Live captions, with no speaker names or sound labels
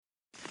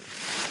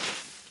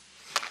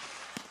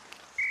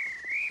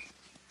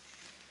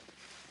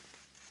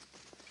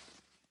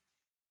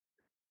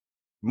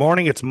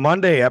Morning, it's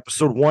Monday,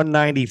 episode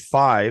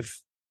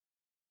 195.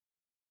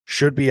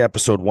 Should be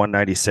episode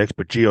 196,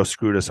 but Gio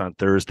screwed us on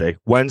Thursday.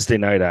 Wednesday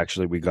night,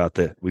 actually, we got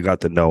the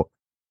note.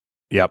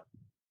 Yep.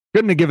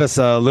 Couldn't have give us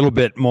a little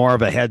bit more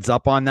of a heads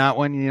up on that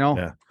one.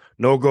 Yeah.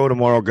 No go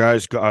tomorrow,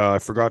 guys. I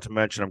forgot to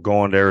mention I'm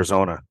going to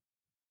Arizona.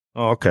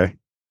 Oh, okay.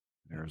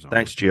 Arizona.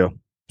 Thanks, Gio.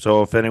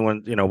 So if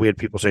anyone, we had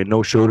people say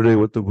no show today.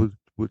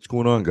 What's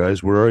going on,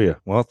 guys? Where are you?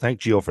 Well, thank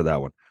Gio for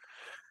that one.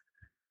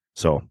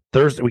 So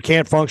Thursday, we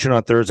can't function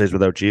on Thursdays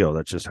without Gio.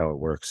 That's just how it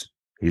works.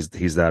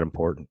 He's that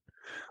important.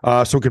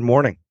 So good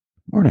morning.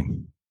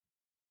 Morning.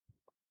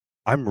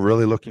 I'm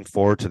really looking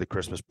forward to the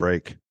Christmas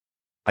break.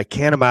 I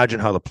can't imagine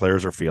how the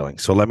players are feeling.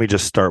 So let me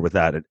just start with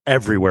that and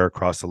everywhere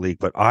across the league.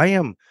 But I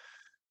am,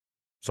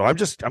 so I'm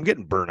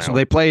getting burnt out. So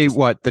they play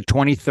what, the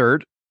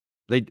 23rd?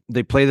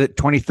 They play the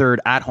 23rd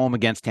at home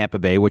against Tampa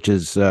Bay, which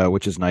is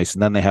nice,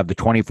 and then they have the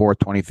 24th,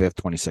 25th,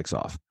 26th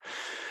off.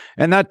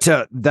 And that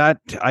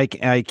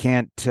I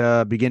can't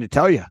begin to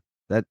tell you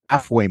that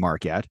halfway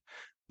mark yet,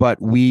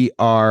 but we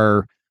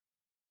are.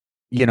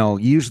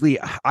 Usually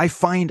I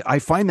find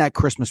that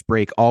Christmas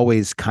break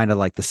always kind of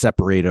like the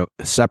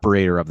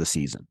separator of the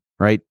season,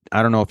 right?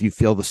 I don't know if you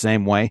feel the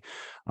same way.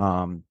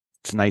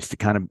 It's nice to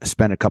kind of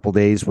spend a couple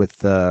days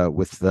with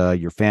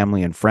your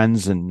family and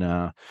friends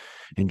and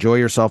enjoy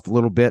yourself a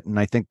little bit. And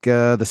I think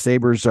the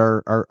Sabres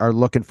are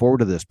looking forward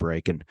to this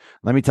break. And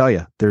let me tell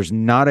you, there's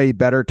not a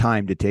better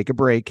time to take a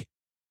break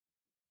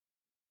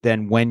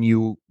than when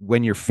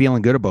you're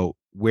feeling good about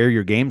where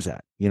your game's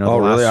at.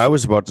 Really? I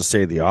was about to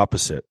say the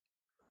opposite.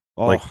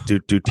 Oh. Like,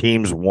 do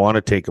teams want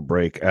to take a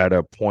break at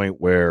a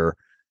point where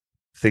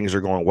things are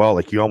going well?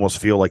 Like, you almost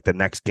feel like the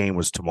next game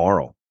was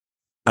tomorrow.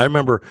 I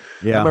remember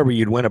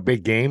you'd win a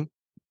big game,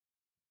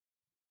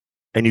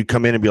 and you'd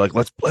come in and be like,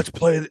 "Let's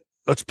play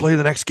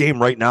the next game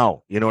right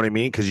now." You know what I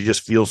mean? Because you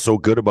just feel so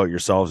good about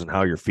yourselves and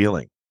how you're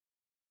feeling.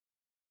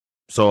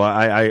 So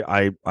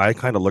I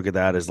kind of look at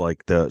that as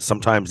like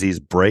sometimes these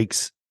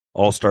breaks,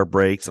 all-star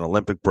breaks and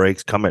Olympic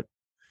breaks, come at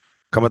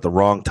the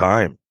wrong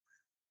time.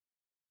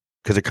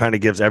 Because it kind of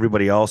gives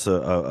everybody else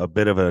a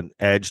bit of an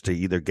edge to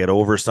either get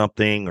over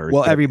something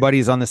or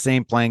everybody's on the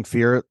same playing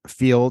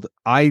field.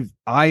 I've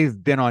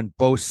been on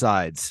both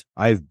sides.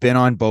 I've been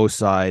on both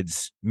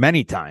sides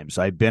many times.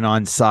 I've been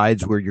on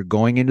sides where you're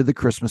going into the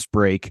Christmas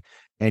break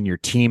and your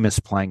team is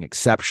playing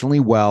exceptionally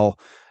well,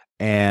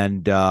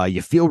 and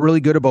you feel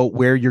really good about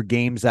where your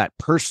game's at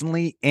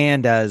personally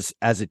and as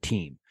a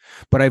team.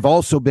 But I've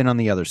also been on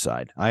the other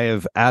side. I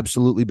have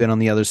absolutely been on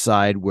the other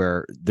side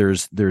where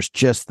there's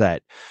just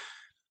that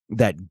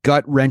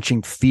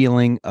gut-wrenching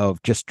feeling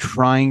of just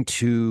trying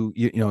to,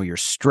 you're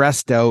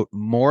stressed out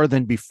more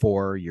than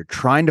before. You're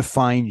trying to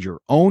find your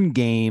own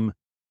game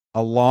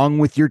along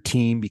with your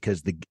team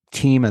because the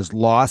team has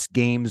lost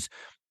games,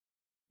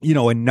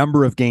 a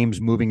number of games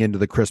moving into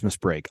the Christmas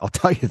break. I'll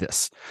tell you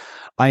this.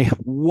 I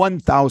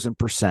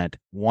 1000%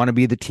 want to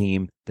be the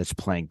team that's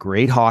playing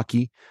great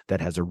hockey, that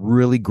has a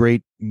really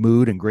great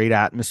mood and great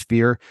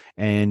atmosphere,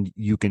 and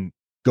you can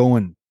go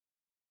and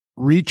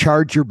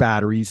recharge your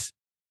batteries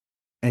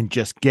and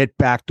just get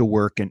back to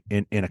work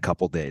in a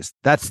couple days.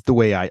 That's the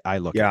way I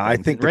look at it. I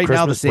think right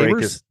now the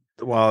Sabres,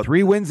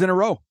 3 wins in a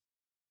row.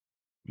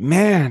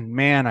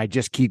 Man, I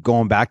just keep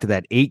going back to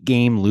that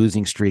 8-game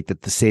losing streak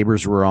that the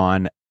Sabres were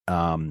on,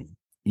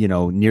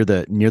 near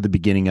the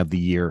beginning of the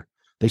year.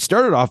 They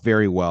started off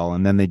very well,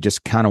 and then they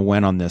just kind of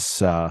went on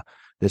this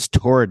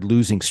torrid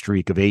losing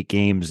streak of 8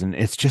 games. And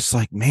it's just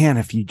like, man,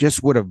 if you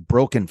just would have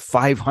broken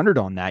 500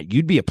 on that,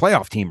 you'd be a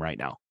playoff team right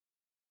now.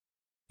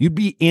 You'd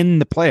be in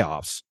the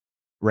playoffs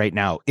right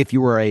now if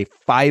you were a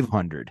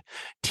 500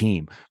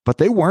 team, but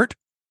they weren't.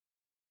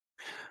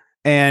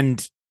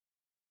 And,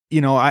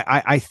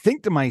 I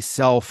think to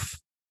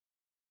myself,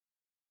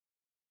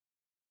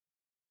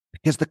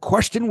 because the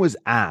question was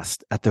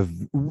asked at the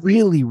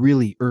really,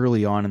 really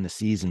early on in the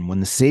season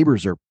when the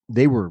Sabres to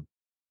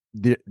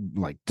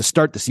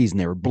start the season,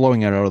 they were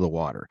blowing it out of the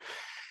water.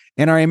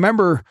 And I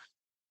remember,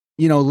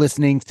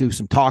 listening to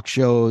some talk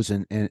shows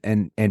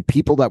and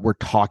people that were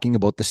talking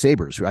about the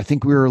Sabres. I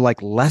think we were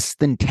like less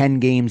than 10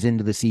 games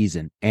into the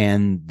season.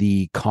 And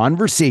the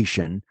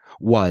conversation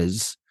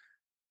was,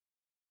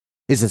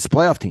 is this a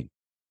playoff team?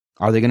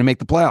 Are they going to make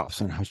the playoffs?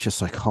 And I was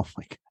just like, oh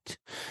my God,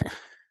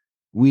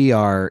 we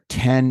are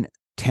 10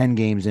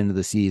 games into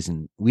the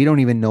season. We don't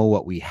even know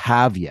what we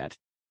have yet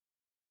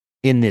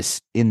in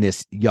this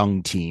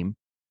young team.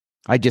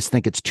 I just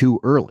think it's too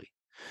early.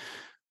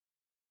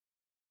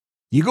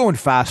 You go and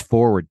fast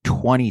forward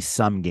 20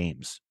 some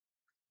games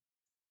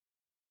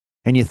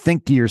and you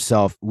think to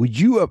yourself, would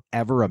you have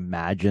ever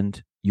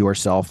imagined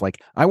yourself?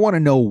 Like, I want to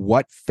know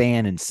what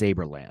fan in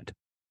Saberland,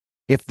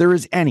 if there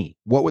is any,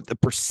 what would the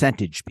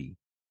percentage be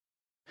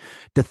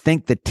to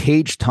think that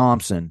Tage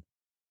Thompson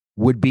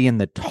would be in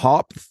the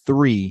top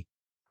 3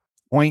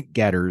 point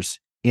getters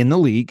in the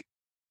league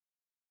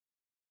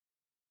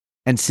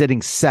and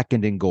sitting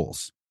second in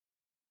goals?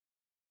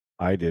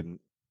 I didn't.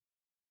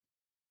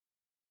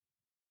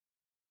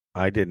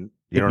 You don't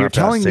You're have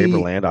to ask telling me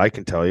Saberland. I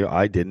can tell you,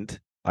 I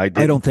didn't. I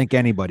don't think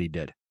anybody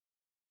did.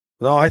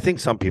 No, I think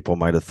some people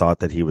might have thought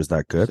that he was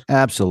that good.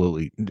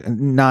 Absolutely.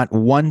 Not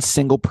one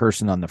single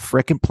person on the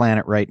frickin'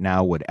 planet right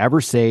now would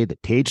ever say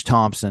that Tage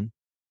Thompson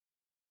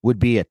would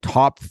be a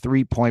top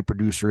 3-point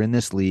producer in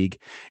this league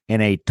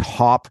and a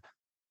top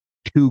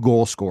 2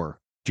 goal scorer.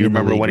 Do you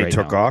remember when he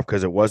took off?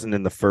 Because it wasn't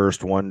in the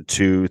first 1,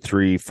 2,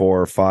 3,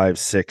 4, 5,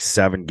 6,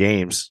 7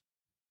 games.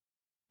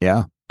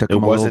 Yeah. Took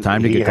him a little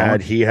time to get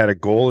going. He had a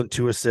goal and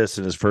 2 assists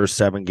in his first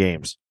 7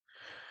 games.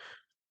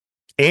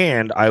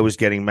 And I was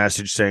getting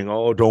message saying,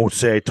 "Oh, don't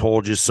say I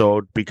told you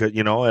so," because,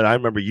 and I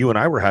remember you and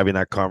I were having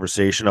that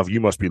conversation of,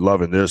 "You must be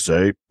loving this,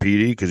 eh,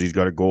 Petey, because he's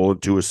got a goal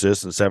and 2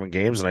 assists in 7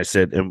 games." And I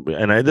said,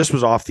 this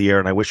was off the air,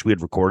 and I wish we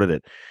had recorded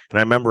it. And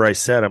I remember I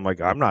said, "I'm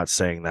like, I'm not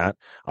saying that.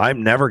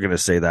 I'm never going to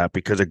say that,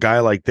 because a guy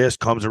like this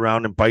comes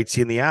around and bites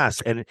you in the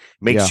ass and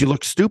makes you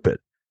look stupid."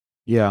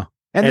 Yeah,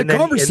 and the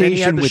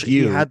conversation with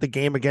you, he had the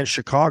game against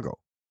Chicago,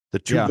 the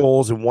 2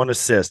 goals and 1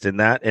 assist in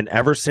that, and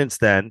ever since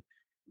then,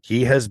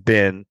 he has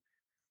been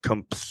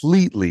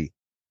completely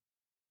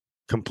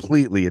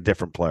a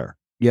different player.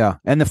 Yeah.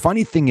 And the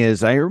funny thing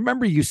is, I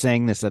remember you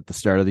saying this at the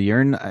start of the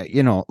year,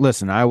 and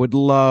listen, I would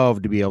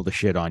love to be able to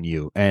shit on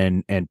you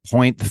and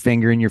point the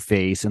finger in your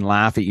face and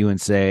laugh at you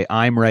and say,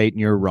 I'm right and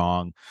you're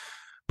wrong.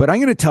 But I'm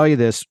going to tell you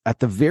this: at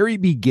the very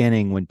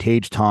beginning, when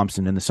Tage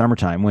Thompson in the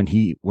summertime, when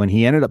he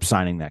ended up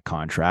signing that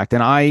contract,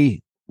 and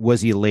I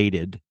was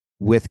elated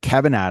with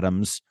Kevin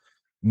Adams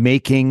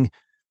making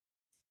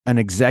an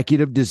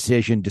executive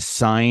decision to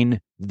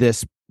sign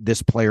this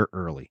player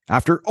early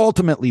after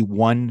ultimately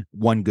one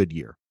good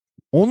year,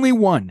 only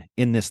one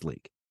in this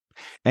league.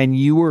 And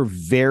you were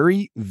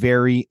very,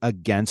 very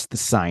against the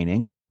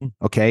signing.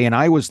 Okay. And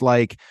I was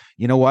like,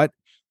 you know what?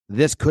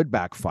 This could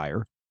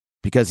backfire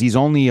because he's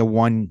only a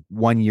one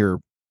year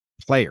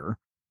player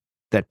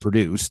that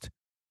produced,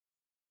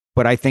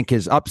 but I think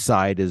his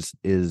upside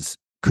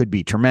could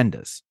be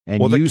tremendous.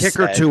 And the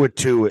kicker to it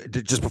too,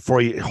 just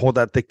before you hold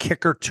that, the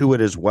kicker to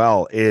it as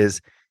well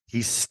is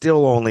he's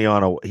still only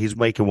he's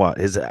making what?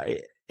 His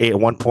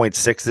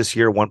 1.6 this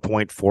year,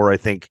 1.4, I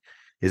think,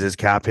 is his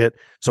cap hit.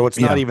 So it's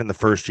not even the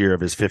first year of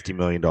his $50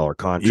 million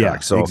contract. Yeah,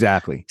 so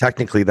exactly.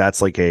 Technically,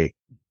 that's like a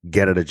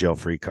get out of jail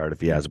free card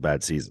if he has a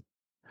bad season.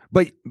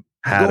 But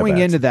going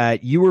into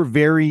that, you were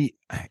very,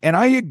 and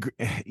I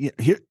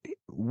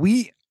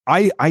agree.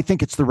 I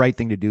think it's the right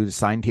thing to do to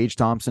sign Tage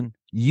Thompson.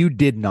 You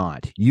did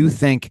not. You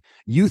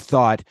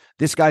thought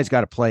this guy's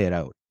got to play it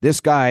out. This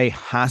guy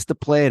has to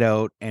play it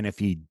out. And if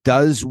he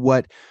does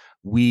what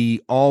we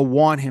all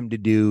want him to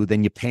do,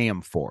 then you pay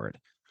him for it.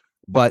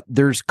 But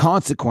there's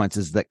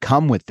consequences that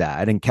come with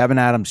that. And Kevin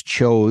Adams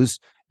chose,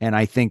 and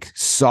I think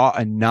saw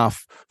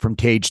enough from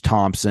Tage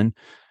Thompson,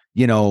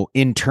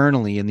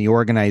 internally in the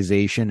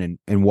organization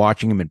and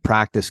watching him in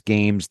practice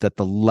games, that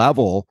the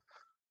level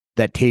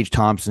that Tage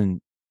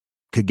Thompson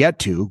could get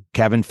to,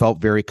 Kevin felt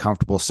very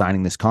comfortable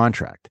signing this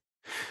contract.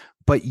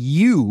 But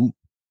you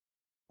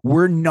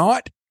were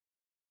not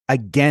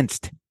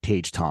against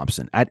Tage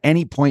Thompson at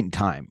any point in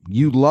time.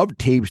 You loved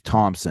Tage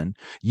Thompson.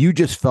 You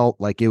just felt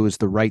like it was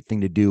the right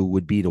thing to do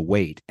would be to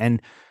wait. And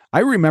I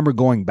remember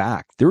going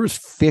back, it was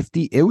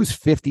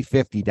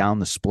 50-50 down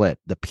the split.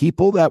 The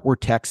people that were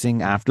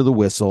texting after the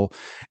whistle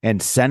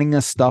and sending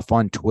us stuff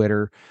on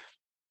Twitter,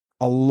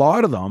 a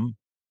lot of them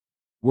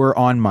were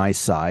on my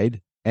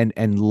side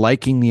and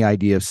liking the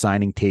idea of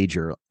signing Tage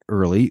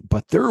early,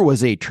 but there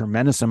was a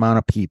tremendous amount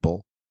of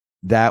people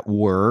that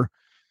were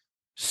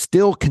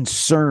still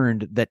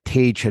concerned that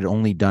Tage had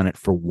only done it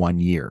for 1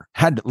 year.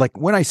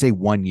 When I say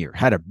 1 year,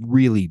 had a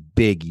really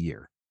big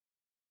year.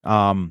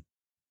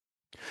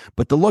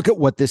 But to look at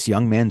what this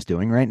young man's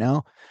doing right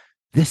now,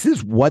 this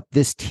is what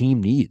this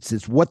team needs.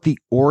 It's what the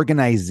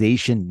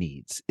organization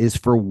needs, is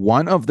for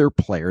one of their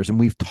players, and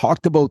we've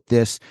talked about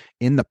this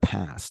in the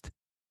past,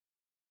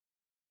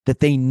 that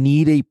they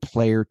need a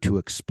player to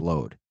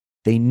explode.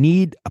 They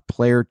need a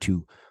player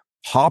to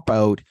hop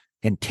out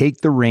and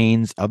take the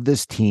reins of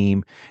this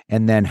team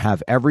and then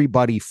have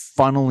everybody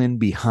funnel in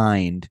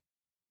behind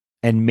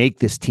and make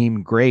this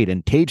team great.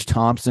 And Tage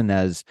Thompson,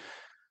 as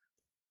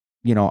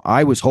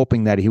I was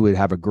hoping that he would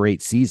have a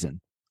great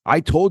season.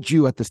 I told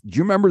you do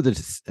you remember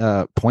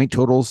the point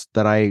totals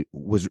that I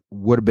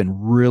would have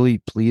been really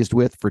pleased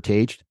with for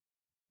Tage?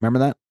 Remember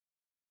that?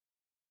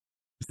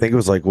 I think it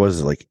was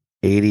like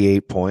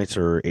 88 points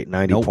or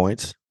 90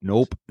 points.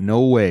 Nope.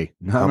 No way.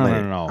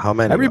 No. How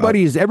many?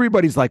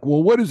 Everybody's like,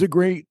 well, what is a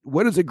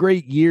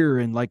great year?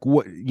 And like,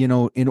 what,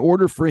 in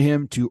order for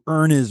him to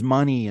earn his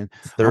money, and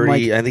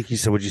 30, I think you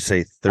said, would you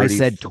say 30? I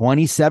said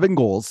 27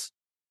 goals.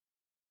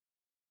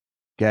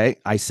 Okay.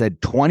 I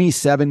said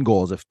 27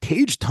 goals. If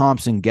Tage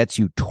Thompson gets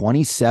you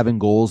 27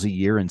 goals a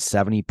year and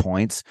 70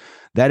 points,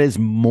 that is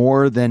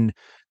more than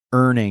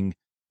earning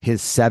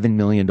his $7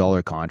 million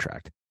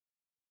contract.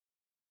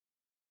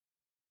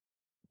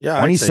 Yeah,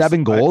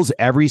 27 goals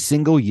every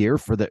single year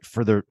for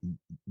the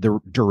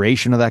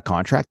duration of that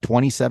contract.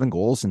 27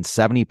 goals and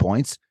 70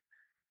 points.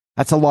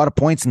 That's a lot of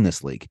points in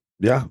this league.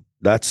 Yeah,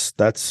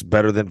 That's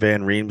better than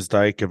Van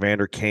Riemsdyk,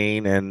 Evander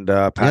Kane, and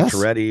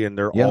Pacioretty, and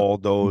they're all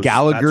those.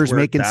 Gallagher's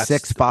making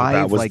 6.5.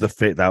 That was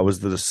that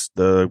was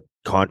the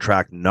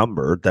contract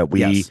number that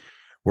we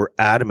were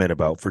adamant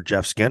about for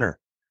Jeff Skinner.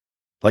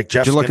 Like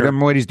Jeff Skinner, look at him,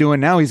 what he's doing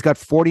now. He's got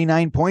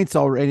 49 points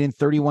already in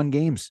 31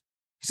 games.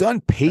 He's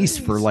on pace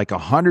for like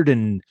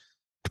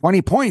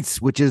 120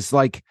 points, which is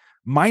like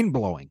mind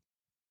blowing.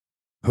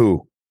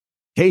 Who?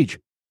 Cage.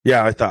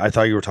 Yeah, I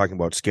thought you were talking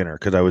about Skinner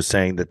because I was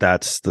saying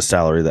that's the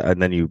salary that,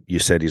 and then you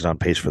said he's on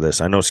pace for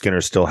this. I know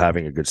Skinner's still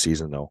having a good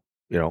season though,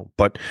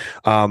 but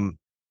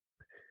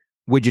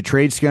would you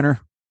trade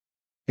Skinner?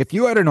 If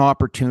you had an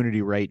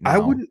opportunity right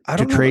now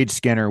to trade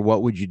Skinner,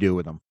 what would you do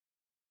with him?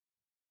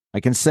 I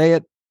can say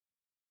it.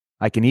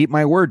 I can eat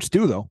my words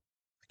too, though.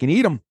 I can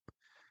eat them.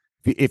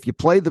 If you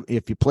play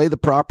the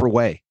proper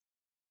way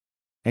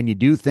and you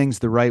do things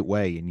the right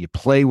way and you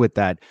play with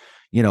that,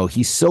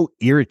 he's so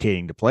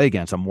irritating to play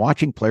against. I'm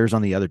watching players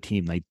on the other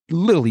team. They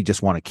literally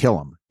just want to kill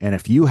him. And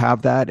if you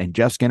have that and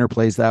Jeff Skinner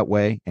plays that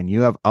way and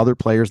you have other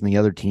players on the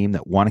other team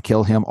that want to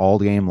kill him all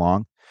game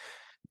long,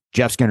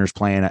 Jeff Skinner's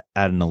playing at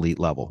an elite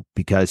level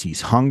because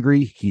he's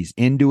hungry. He's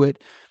into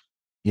it.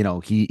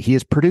 He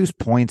has produced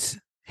points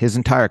his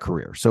entire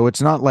career. So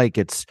it's not like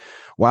it's,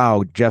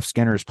 wow, Jeff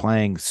Skinner is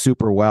playing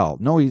super well.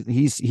 No,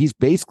 he's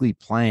basically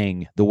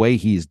playing the way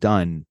he's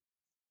done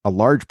a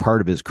large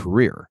part of his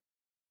career.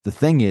 The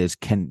thing is,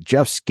 can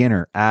Jeff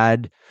Skinner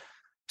add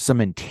some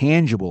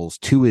intangibles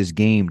to his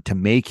game to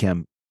make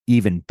him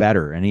even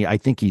better? And I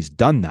think he's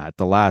done that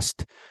the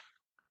last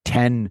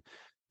 10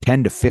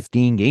 to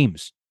 15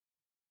 games.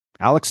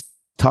 Alex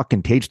Tuch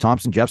and Tage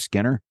Thompson, Jeff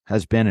Skinner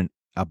has been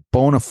a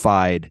bona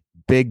fide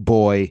big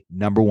boy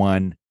number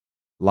one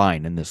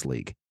line in this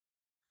league.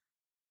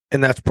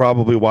 And that's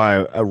probably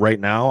why right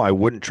now I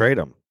wouldn't trade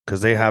him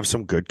because they have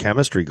some good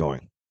chemistry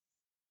going.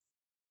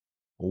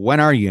 When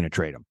are you going to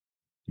trade him?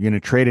 You're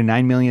going to trade a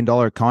 $9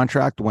 million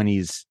contract when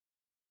he's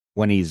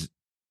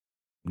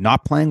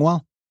not playing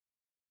well?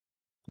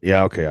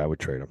 Yeah, okay, I would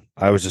trade him.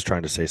 I was just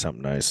trying to say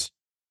something nice.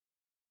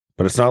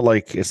 But it's not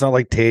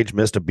like Tage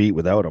missed a beat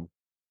without him.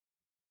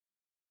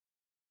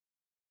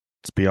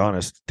 Let's be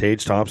honest.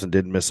 Tage Thompson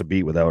didn't miss a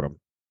beat without him.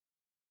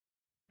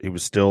 He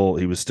was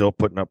still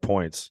putting up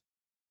points.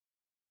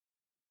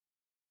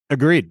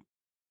 Agreed.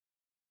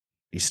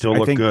 He still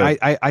looked good.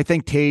 I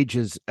think Tage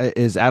is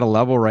at a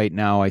level right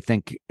now. I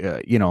think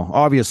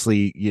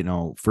obviously,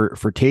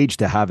 for Tage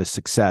to have a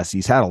success,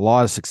 he's had a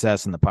lot of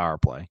success in the power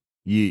play.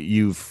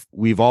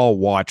 We've all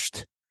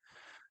watched.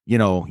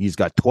 He's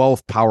got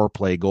 12 power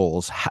play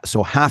goals,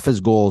 so half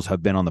his goals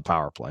have been on the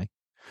power play.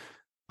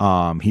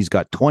 He's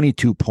got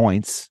 22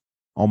 points,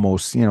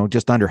 almost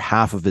just under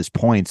half of his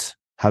points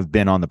have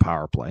been on the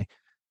power play.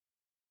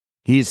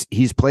 He's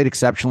played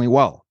exceptionally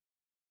well.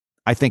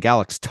 I think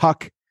Alex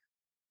Tuch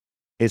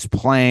is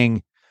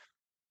playing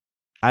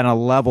at a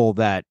level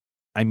that,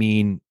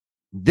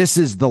 this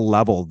is the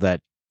level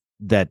that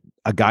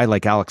a guy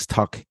like Alex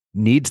Tuch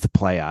needs to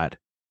play at,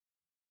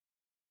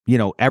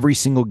 every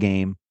single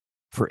game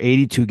for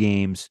 82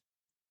 games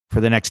for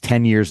the next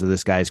 10 years of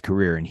this guy's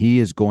career. And he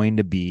is going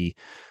to be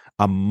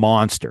a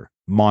monster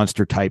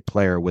type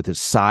player with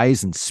his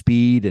size and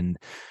speed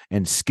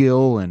and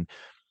skill. And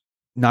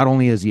not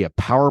only is he a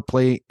power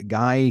play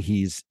guy,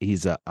 he's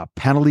a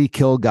penalty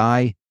kill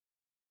guy.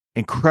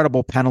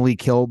 Incredible penalty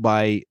kill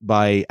by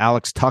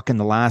Alex Tuch in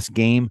the last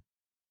game.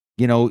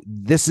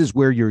 This is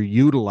where you're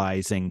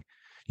utilizing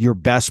your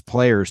best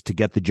players to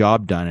get the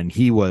job done. And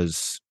he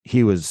was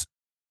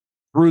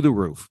through the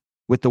roof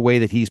with the way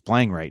that he's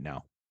playing right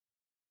now.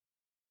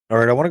 All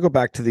right. I want to go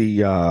back to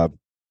the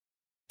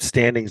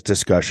standings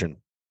discussion.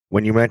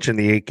 When you mentioned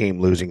the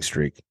 8-game losing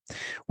streak,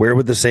 where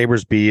would the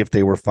Sabres be if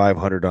they were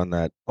 500 on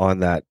that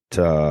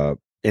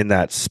in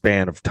that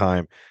span of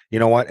time? You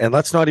know what? And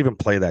let's not even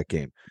play that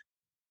game.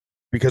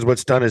 Because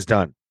what's done is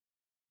done.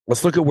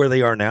 Let's look at where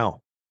they are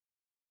now.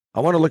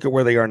 I want to look at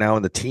where they are now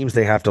and the teams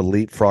they have to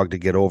leapfrog to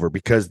get over,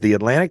 because the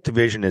Atlantic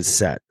Division is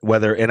set.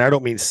 And I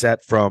don't mean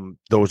set from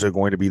those are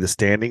going to be the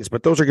standings,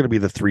 but those are going to be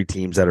the 3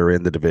 teams that are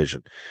in the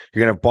division.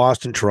 You're going to have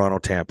Boston, Toronto,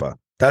 Tampa.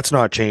 That's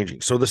not changing.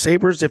 So the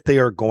Sabres, if they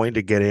are going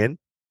to get in,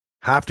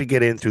 have to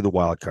get in through the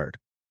wild card.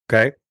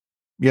 Okay?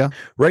 Yeah.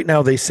 Right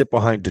now they sit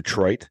behind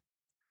Detroit,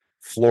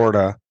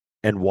 Florida,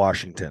 and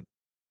Washington.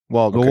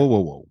 Well, okay.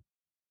 Whoa.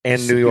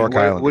 And New York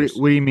Islanders.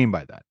 What do you mean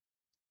by that?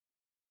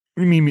 What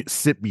do you mean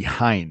sit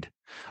behind?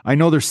 I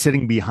know they're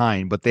sitting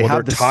behind, but they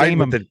have the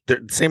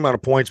same amount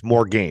of points,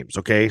 more games.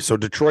 Okay, so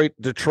Detroit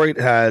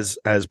has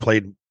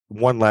played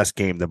one less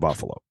game than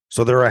Buffalo,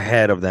 so they're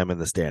ahead of them in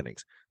the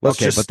standings. But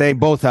they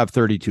both have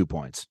 32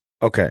 points.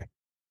 Okay,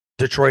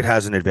 Detroit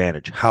has an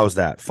advantage. How's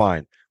that?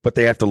 Fine, but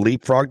they have to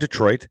leapfrog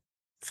Detroit,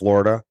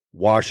 Florida,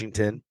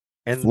 Washington,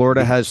 and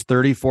Florida has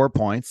 34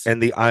 points,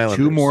 and the Islanders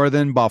 2 more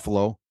than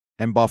Buffalo,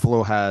 and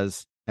Buffalo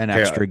has an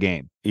extra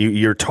game.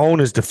 Your tone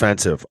is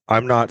defensive.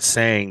 I'm not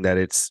saying that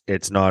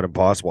it's not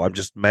impossible. I'm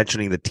just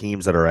mentioning the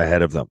teams that are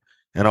ahead of them.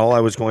 And all I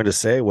was going to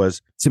say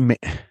was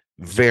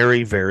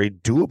very, very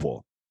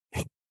doable.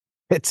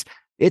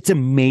 It's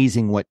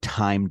amazing what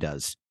time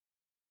does.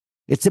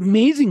 It's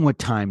amazing what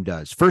time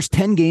does. First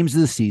 10 games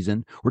of the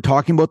season, we're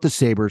talking about the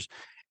Sabres,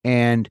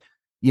 and,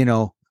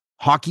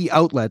 hockey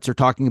outlets are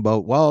talking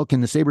about, well,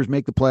 can the Sabres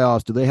make the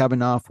playoffs? Do they have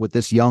enough with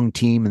this young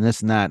team and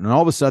this and that? And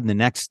all of a sudden, the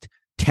next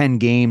 10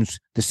 games,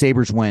 the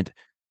Sabres went,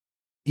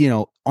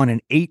 on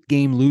an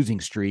 8-game losing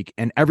streak,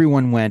 and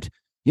everyone went,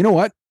 you know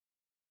what?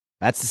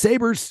 That's the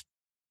Sabres.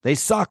 They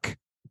suck.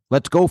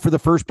 Let's go for the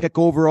first pick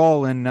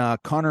overall and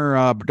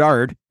Connor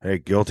Bedard. Hey,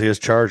 guilty as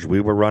charged. We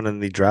were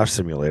running the draft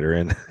simulator,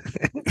 and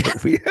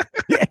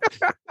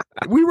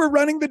we were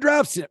running the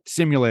draft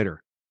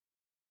simulator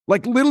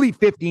like literally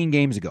 15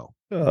 games ago.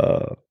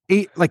 And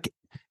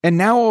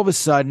now all of a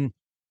sudden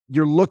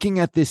you're looking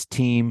at this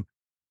team,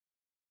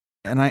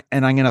 and I'm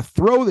going to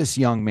throw this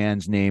young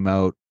man's name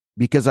out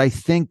because I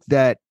think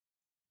that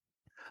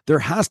there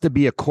has to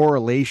be a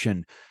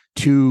correlation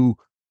to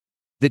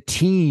the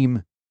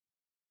team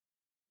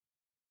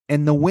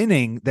and the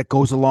winning that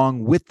goes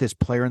along with this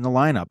player in the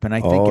lineup. And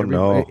I think,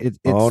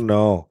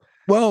 no.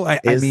 Well, I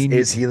mean,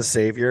 is he the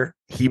savior?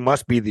 He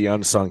must be the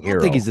unsung hero. I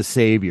don't think he's a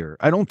savior.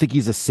 I don't think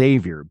he's a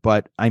savior,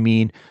 but I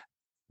mean,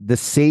 the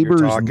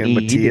Sabres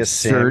need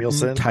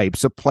certain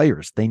types of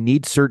players. They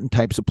need certain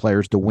types of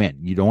players to win.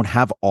 You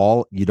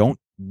don't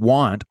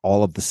want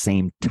all of the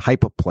same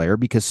type of player,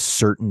 because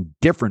certain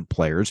different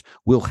players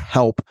will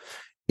help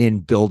in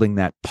building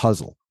that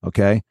puzzle.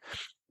 Okay.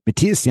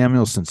 Mattias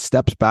Samuelsson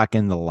steps back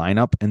in the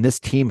lineup, and this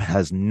team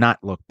has not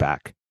looked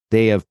back.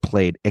 They have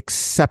played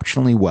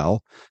exceptionally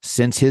well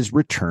since his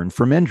return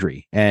from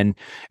injury. And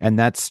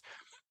that's,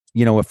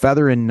 a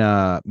feather in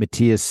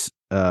Mattias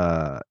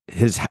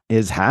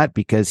his hat,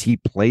 because he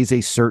plays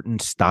a certain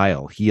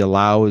style. He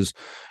allows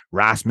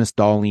Rasmus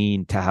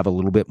Dahlin to have a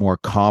little bit more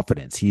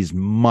confidence. He's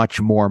much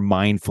more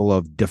mindful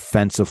of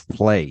defensive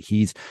play.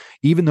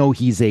 Even though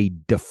he's a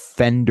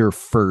defender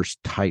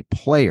first type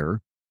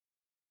player,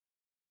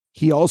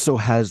 he also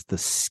has the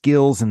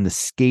skills and the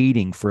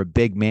skating for a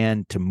big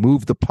man to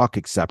move the puck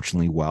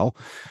exceptionally well.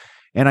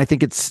 And I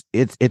think it's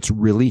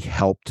really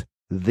helped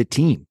the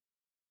team.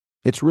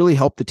 It's really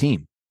helped the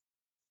team.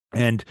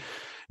 And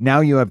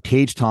now you have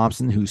Tage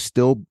Thompson, who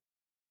still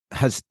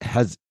has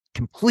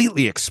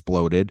completely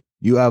exploded.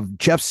 You have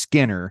Jeff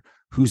Skinner,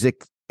 who's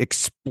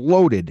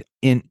exploded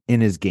in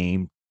his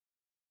game.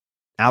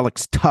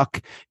 Alex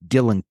Tuck,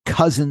 Dylan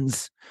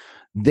Cousins,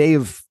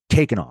 they've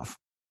taken off,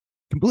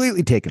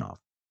 completely taken off.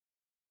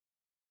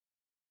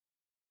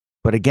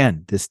 But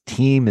again, this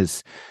team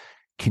is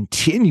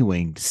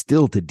continuing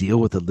still to deal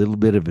with a little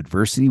bit of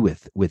adversity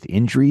with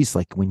injuries.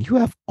 Like when you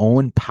have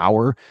Owen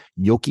Power,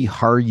 Yoki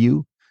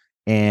Haru,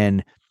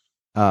 and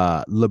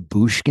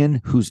Labushkin,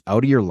 who's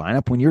out of your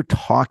lineup, when you're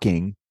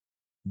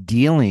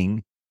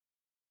dealing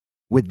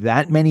with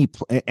that many,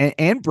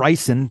 and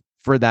Bryson,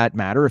 for that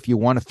matter, if you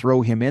want to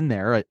throw him in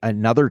there,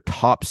 another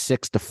top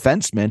 6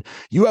 defenseman,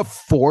 you have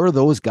 4 of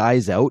those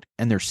guys out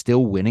and they're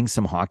still winning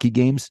some hockey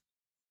games.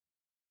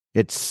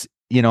 It's,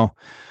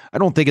 I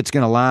don't think it's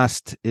going to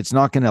last. It's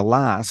not going to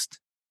last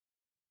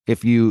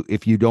if you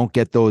don't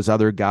get those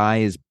other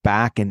guys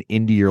back and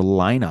into your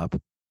lineup,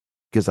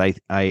 because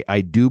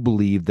I do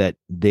believe that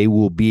they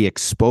will be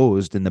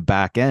exposed in the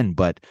back end.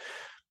 But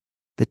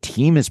the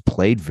team has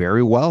played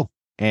very well.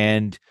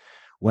 And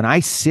when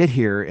I sit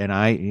here and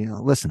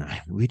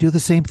we do the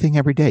same thing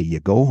every day. You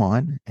go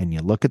on and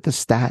you look at the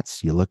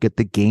stats, you look at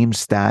the game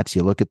stats,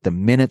 you look at the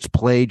minutes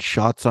played,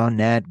 shots on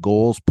net,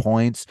 goals,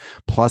 points,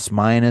 plus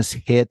minus,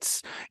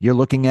 hits. You're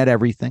looking at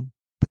everything.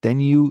 But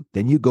then you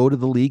go to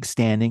the league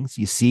standings,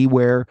 you see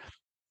where,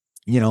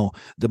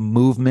 the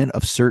movement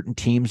of certain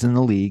teams in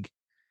the league.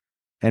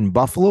 And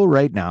Buffalo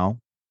right now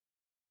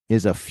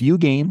is a few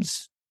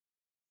games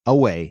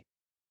away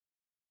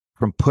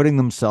from putting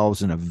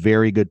themselves in a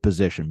very good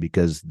position,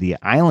 because the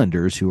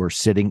Islanders, who are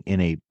sitting in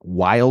a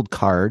wild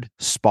card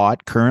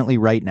spot currently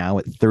right now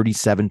at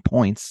 37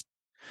 points,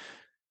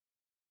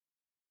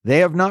 they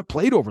have not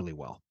played overly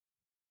well.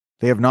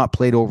 I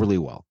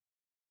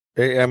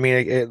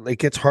mean, it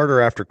gets harder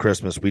after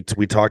Christmas.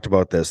 We talked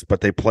about this, but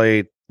they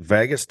played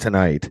Vegas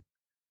tonight.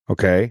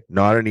 Okay,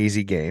 not an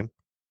easy game.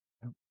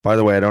 By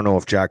the way, I don't know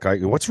if Jack.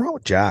 What's wrong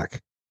with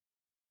Jack?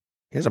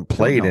 He hasn't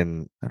played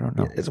in. I don't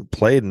know. He hasn't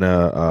played in.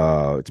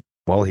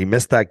 Well, he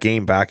missed that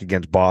game back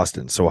against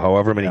Boston. So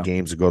however many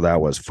games ago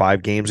that was,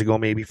 5 games ago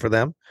maybe for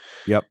them.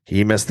 Yep.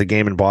 He missed the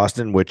game in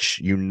Boston,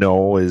 which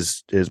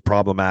is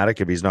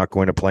problematic if he's not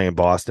going to play in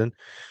Boston.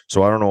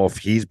 So I don't know if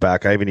he's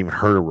back. I haven't even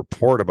heard a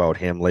report about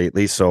him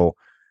lately. So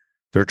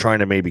they're trying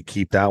to maybe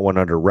keep that one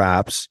under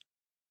wraps.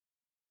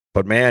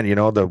 But man,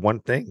 the one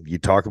thing you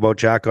talk about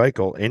Jack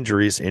Eichel,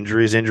 injuries.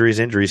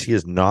 He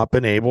has not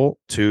been able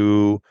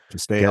to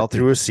stay get healthy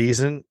through a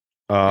season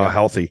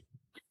healthy.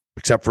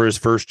 Except for his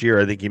first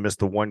year. I think he missed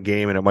the one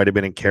game, and it might have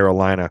been in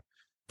Carolina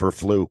for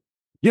flu.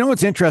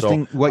 It's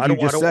interesting what you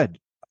just said.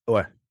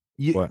 What?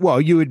 Well,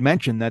 you had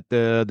mentioned that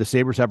the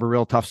Sabres have a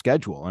real tough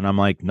schedule, and I'm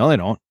like, no, they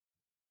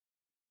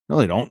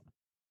don't.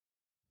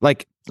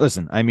 Like,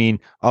 listen, I mean,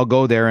 I'll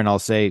go there and I'll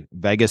say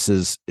Vegas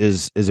is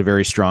a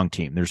very strong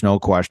team. There's no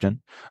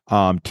question.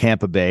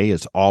 Tampa Bay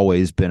has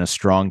always been a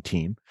strong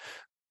team.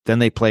 Then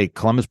they play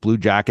Columbus Blue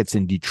Jackets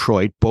in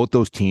Detroit. Both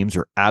those teams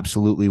are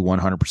absolutely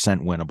 100%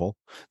 winnable.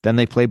 Then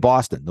they play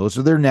Boston. Those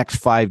are their next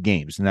 5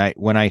 games. And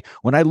when I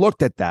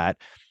looked at that,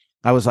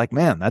 I was like,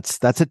 man, that's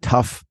a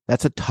tough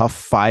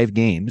 5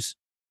 games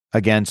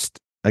against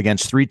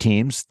 3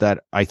 teams that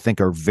I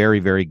think are very,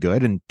 very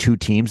good and 2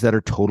 teams that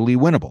are totally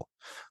winnable.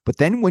 But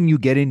then when you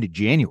get into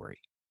January,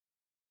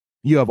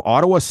 you have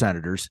Ottawa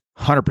Senators,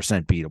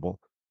 100% beatable.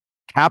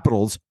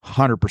 Capitals,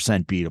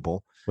 100%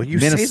 beatable. Well, you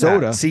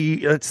Minnesota. See,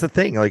 that's the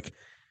thing. Like,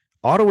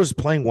 Ottawa's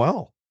playing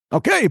well.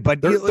 Okay,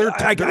 but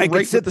I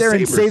could sit there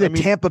and say that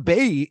Tampa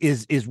Bay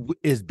is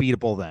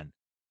beatable then.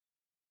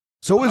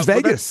 So is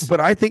Vegas. But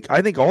I think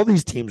all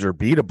these teams are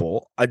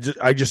beatable. I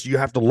just you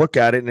have to look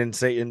at it and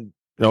say,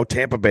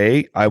 Tampa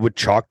Bay, I would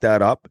chalk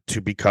that up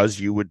to because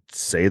you would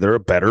say they're a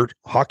better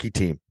hockey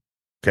team.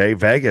 Okay,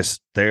 Vegas,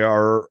 they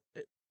are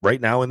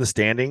right now in the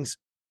standings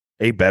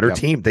a better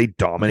team. They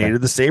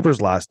dominated the Sabres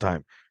last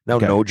time. Now,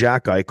 no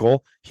Jack Eichel.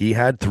 He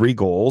had 3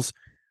 goals.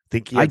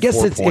 I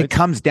guess it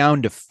comes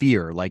down to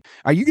fear. Like,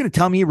 are you going to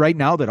tell me right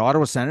now that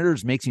Ottawa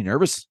Senators makes you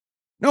nervous?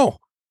 No.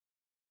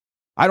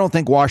 I don't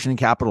think Washington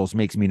Capitals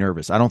makes me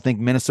nervous. I don't think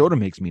Minnesota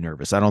makes me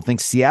nervous. I don't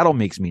think Seattle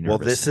makes me nervous.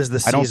 Well, this is the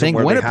season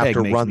where Winnipeg they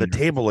have to run the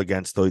table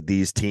against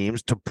these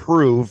teams to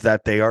prove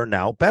that they are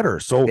now better.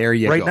 So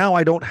right now,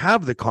 I don't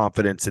have the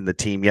confidence in the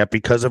team yet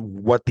because of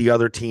what the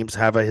other teams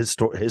have a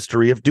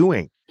history of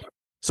doing.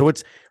 So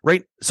it's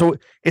right. So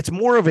it's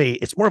more of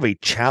a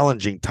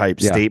challenging type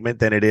statement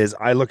than it is.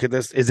 I look at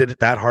this. Is it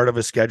that hard of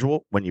a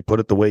schedule when you put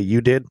it the way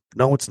you did?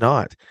 No, it's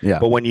not. Yeah.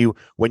 But when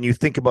you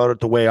think about it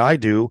the way I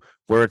do,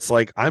 where it's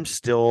like I'm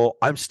still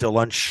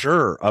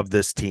unsure of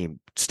this team.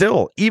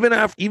 Still, even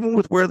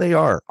with where they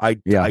are, I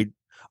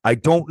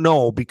don't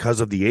know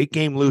because of the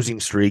 8-game losing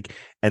streak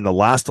and the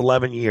last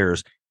 11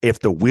 years if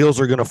the wheels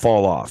are going to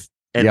fall off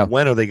and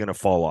when are they going to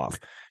fall off?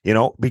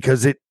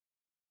 Because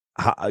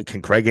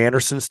can Craig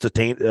Anderson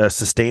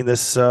sustain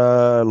this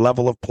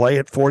level of play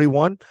at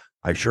 41?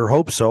 I sure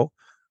hope so.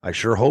 I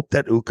sure hope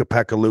that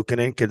Ukko-Pekka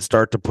Luukkonen can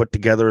start to put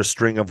together a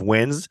string of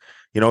wins,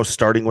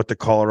 starting with the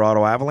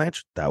Colorado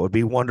Avalanche. That would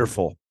be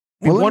wonderful.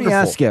 Let me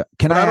ask you,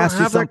 I don't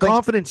have that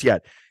confidence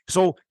yet.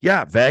 So,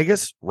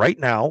 Vegas right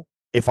now,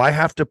 if I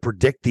have to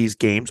predict these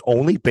games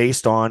only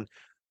based on,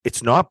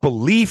 it's not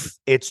belief,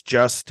 it's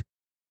just,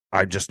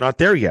 I'm just not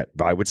there yet.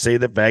 I would say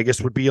that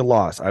Vegas would be a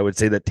loss. I would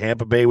say that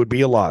Tampa Bay would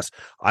be a loss.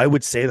 I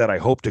would say that I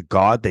hope to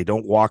God they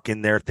don't walk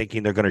in there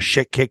thinking they're going to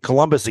shit kick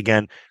Columbus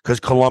again because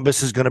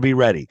Columbus is going to be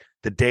ready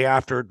the day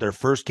after their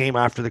first game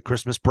after the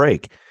Christmas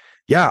break.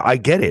 Yeah, I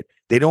get it.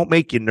 They don't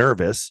make you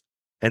nervous,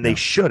 and they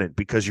shouldn't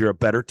because you're a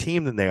better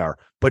team than they are.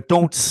 But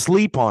don't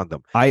sleep on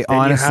them. I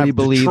honestly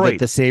believe that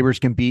the Sabres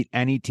can beat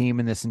any team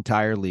in this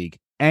entire league.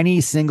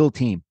 Any single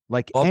team.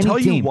 I'll tell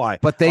you why.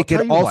 But they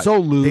could also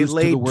lose to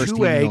the worst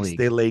team in the league.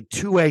 They laid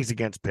 2 eggs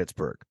against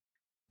Pittsburgh.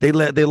 They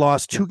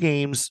lost 2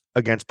 games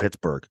against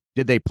Pittsburgh.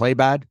 Did they play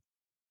bad?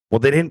 Well,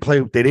 they didn't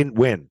play. They didn't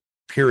win,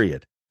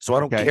 period. So I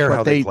don't care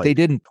how they played. They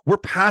didn't. We're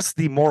past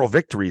the moral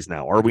victories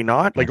now, are we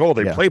not? They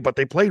played, but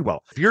they played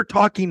well. If you're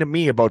talking to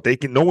me about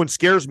no one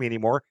scares me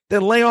anymore,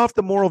 then lay off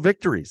the moral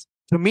victories.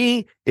 To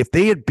me, if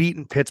they had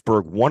beaten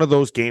Pittsburgh one of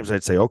those games,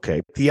 I'd say,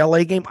 okay. The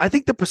LA game, I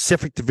think the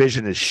Pacific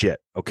Division is shit,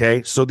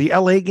 okay? So the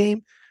LA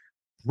game,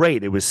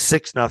 great. It was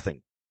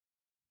 6-0.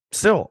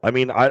 Still, I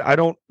mean, I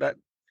don't,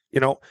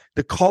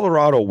 the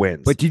Colorado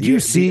wins. But did you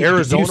see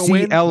Arizona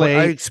win? LA?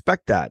 I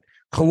expect that.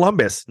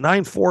 Columbus,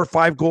 9-4,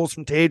 5 goals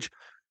from Tage.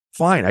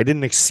 Fine. I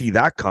didn't see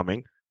that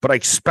coming, but I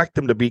expect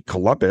them to beat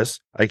Columbus.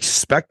 I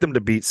expect them to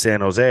beat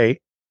San Jose.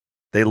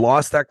 They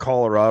lost that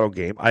Colorado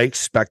game. I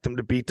expect them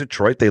to beat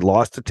Detroit. They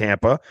lost to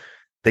Tampa.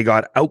 They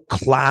got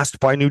outclassed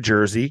by New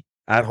Jersey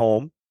at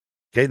home.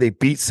 Okay, they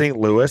beat St.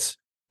 Louis.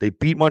 They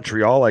beat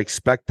Montreal. I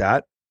expect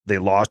that. They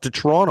lost to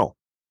Toronto.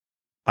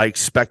 I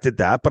expected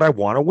that, but I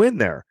want to win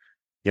there.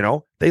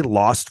 They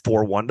lost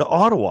 4-1 to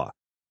Ottawa.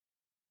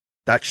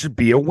 That should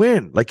be a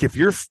win.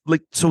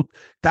 So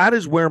that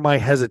is where my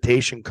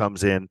hesitation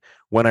comes in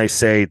when I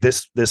say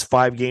this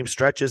 5-game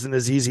stretch isn't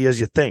as easy as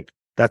you think.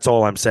 That's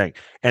all I'm saying.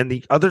 And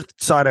the other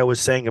side I was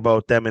saying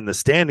about them in the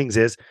standings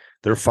is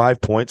they're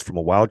 5 points from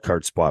a wild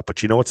card spot.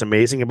 But you know what's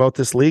amazing about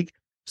this league?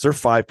 They're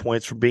 5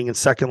 points from being in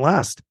second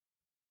last.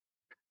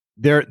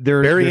 They're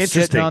very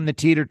interesting. Sitting on the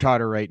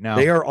teeter-totter right now.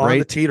 They are on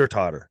the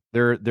teeter-totter.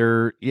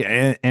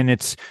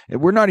 And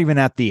we're not even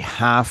at the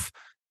half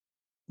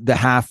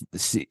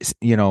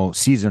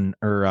season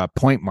or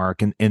point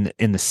mark in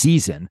the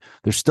season.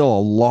 There's still a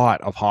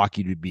lot of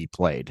hockey to be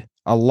played.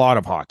 A lot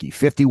of hockey.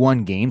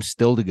 51 games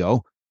still to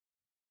go.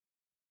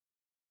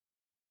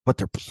 But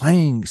they're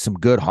playing some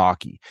good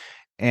hockey.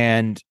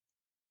 And,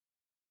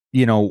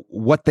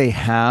 what they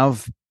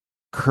have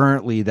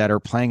currently that are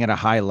playing at a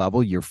high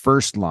level, your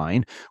first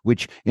line,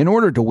 which in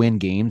order to win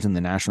games in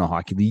the National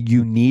Hockey League,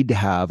 you need to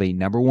have a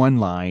number one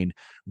line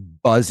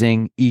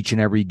buzzing each and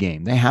every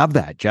game. They have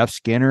that. Jeff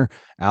Skinner,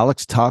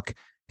 Alex Tuck,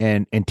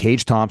 and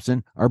Tage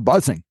Thompson are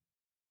buzzing.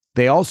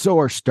 They also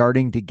are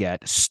starting to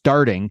get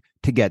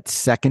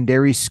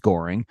secondary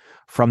scoring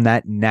from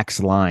that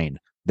next line.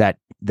 That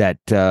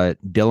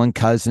Dylan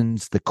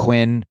Cousins, the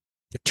Quinn,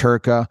 the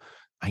Turca,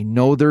 I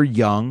know they're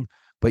young,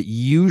 but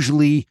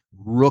usually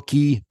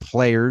rookie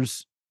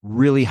players,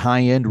 really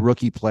high-end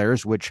rookie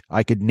players, which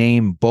I could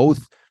name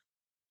both,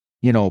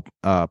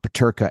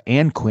 Peterka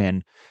and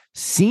Quinn,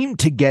 seem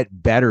to get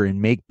better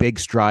and make big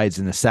strides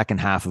in the second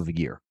half of a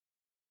year,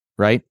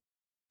 right?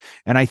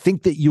 And I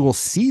think that you will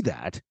see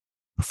that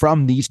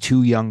from these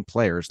two young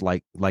players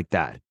like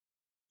that,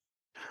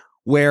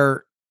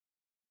 where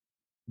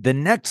the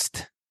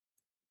next,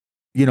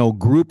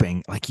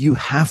 grouping, like you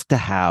have to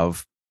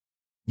have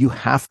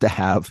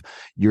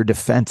your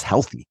defense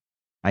healthy.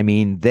 I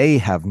mean, they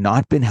have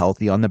not been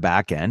healthy on the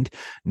back end.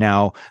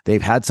 Now,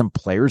 they've had some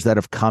players that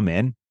have come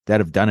in that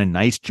have done a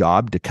nice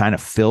job to kind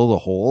of fill the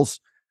holes.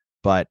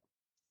 But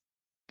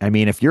I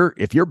mean, if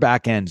your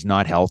back end's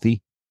not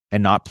healthy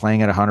and not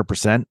playing at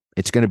 100%,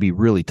 it's going to be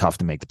really tough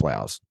to make the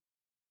playoffs.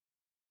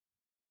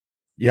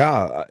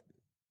 Yeah.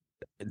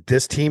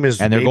 This team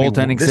is, and their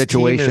goaltending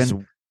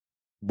situation.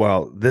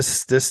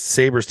 This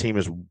Sabres team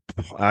is,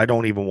 I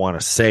don't even want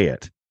to say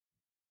it,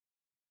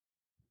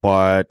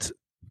 but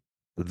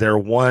they're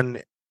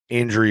one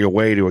injury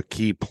away to a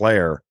key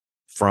player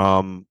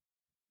from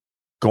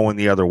going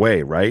the other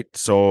way, right?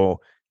 So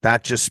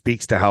that just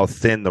speaks to how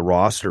thin the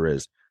roster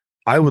is.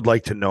 I would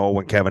like to know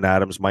when Kevin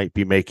Adams might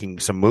be making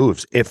some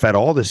moves, if at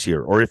all this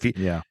year, or if he,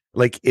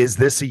 is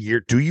this a year?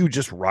 Do you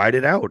just ride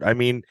it out? I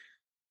mean,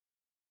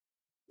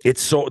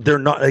 they're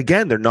not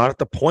at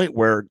the point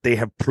where they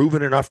have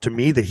proven enough to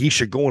me that he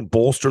should go and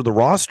bolster the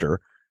roster,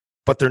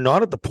 but they're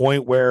not at the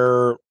point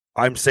where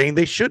I'm saying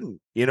they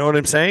shouldn't. You know what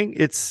I'm saying?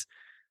 It's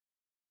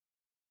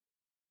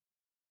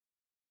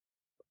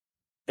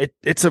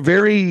a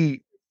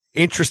very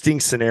interesting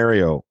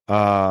scenario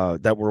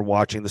that we're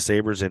watching the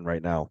Sabres in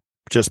right now.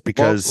 Just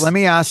because, let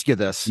me ask you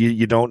this: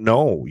 you don't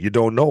know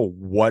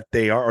what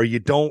they are, or you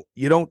don't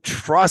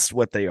trust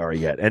what they are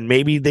yet, and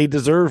maybe they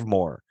deserve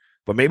more,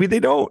 but maybe they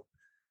don't.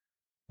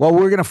 Well,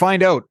 we're going to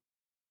find out.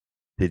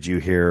 Did you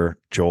hear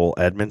Joel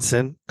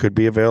Edmondson could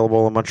be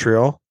available in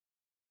Montreal?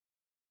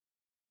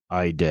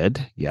 I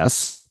did.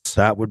 Yes,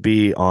 that would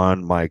be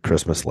on my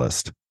Christmas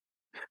list.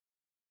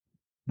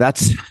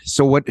 That's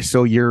so. What?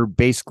 So you're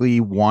basically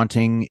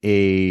wanting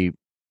a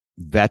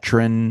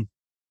veteran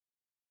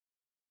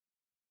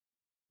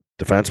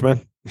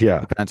defenseman?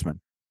 Yeah. Defenseman.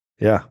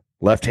 Yeah.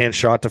 Left-hand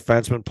shot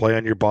defenseman, play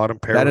on your bottom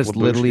pair. That is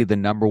literally the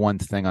number one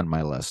thing on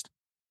my list.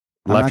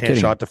 Left-hand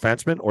shot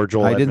defenseman or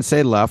Joel Edmondson? Didn't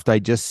say left. I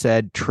just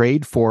said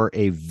trade for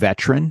a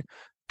veteran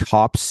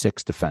top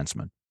six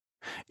defenseman.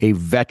 A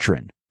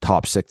veteran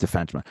top six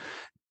defenseman.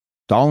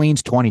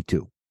 Dahlin's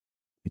 22.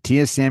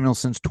 Matthias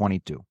Samuelson's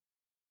 22.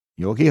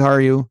 Yogi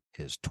Haru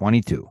is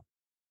 22.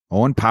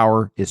 Owen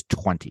Power is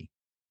 20.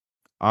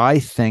 I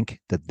think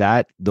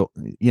that the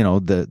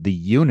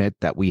unit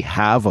that we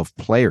have of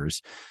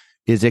players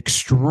is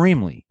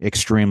extremely,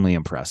 extremely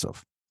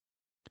impressive.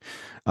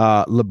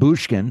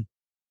 Lyubushkin,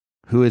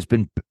 who has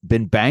been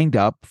banged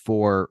up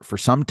for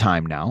some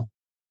time now,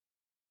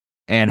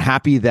 and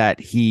happy that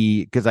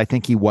because I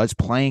think he was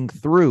playing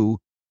through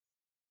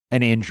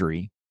an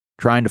injury,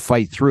 trying to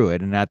fight through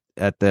it, and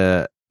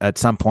at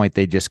some point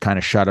they just kind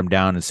of shut him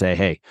down and say,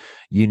 "Hey,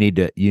 you need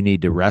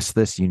to rest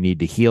this, you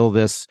need to heal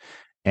this,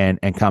 and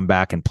come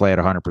back and play at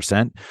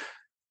 100%."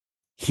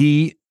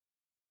 He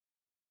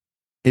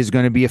is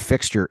going to be a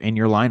fixture in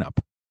your lineup.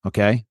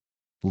 Okay,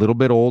 a little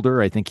bit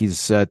older. I think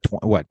he's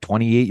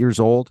 28 years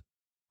old.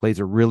 Plays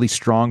a really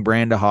strong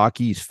brand of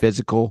hockey. He's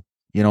physical.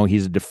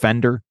 He's a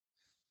defender.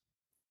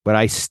 But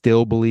I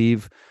still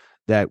believe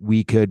that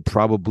we could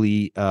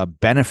probably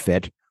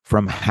benefit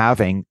from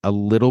having a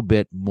little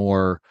bit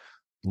more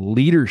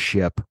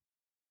leadership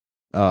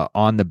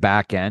on the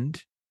back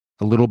end,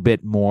 a little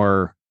bit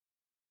more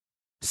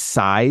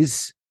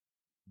size,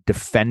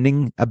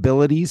 defending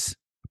abilities,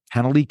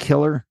 penalty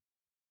killer,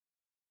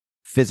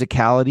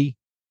 physicality,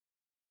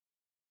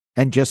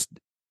 and just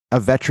a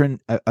veteran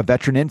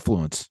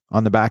influence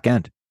on the back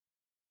end.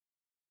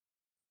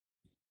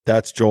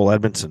 That's Joel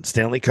Edmondson,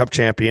 Stanley Cup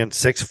champion,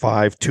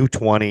 6'5",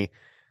 220.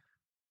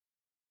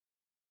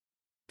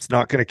 It's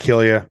not going to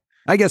kill you.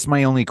 I guess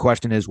my only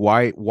question is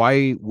why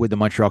would the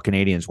Montreal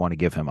Canadiens want to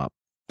give him up?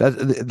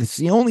 That's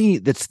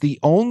the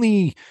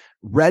only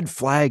red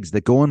flags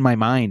that go in my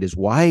mind is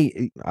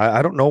why.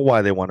 I don't know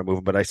why they want to move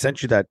him, but I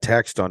sent you that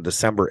text on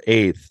December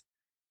 8th.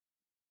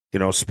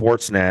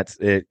 Sportsnet,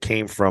 it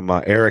came from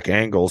Eric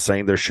Engel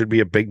saying there should be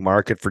a big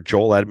market for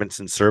Joel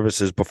Edmondson's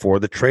services before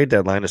the trade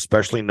deadline,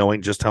 especially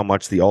knowing just how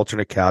much the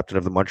alternate captain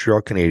of the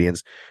Montreal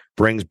Canadiens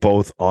brings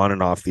both on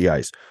and off the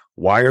ice.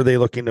 Why are they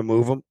looking to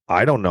move him?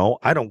 I don't know.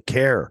 I don't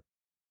care,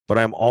 but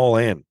I'm all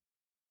in.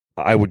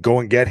 I would go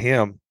and get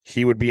him.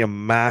 He would be a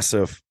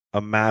massive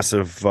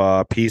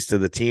piece to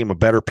the team, a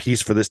better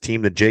piece for this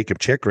team than Jacob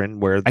Chychrun,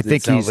 where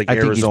it sounds like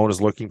Arizona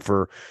is looking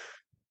for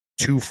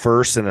 2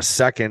 firsts and a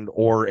second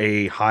or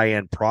a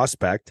high-end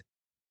prospect.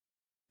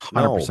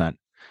 100%. No,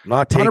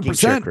 not taking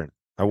Chychrun.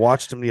 I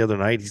watched him the other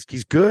night.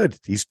 He's good.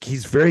 He's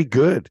very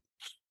good.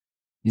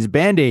 He's a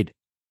Band-Aid.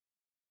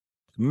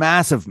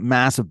 Massive,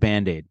 massive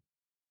Band-Aid.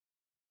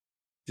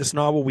 Just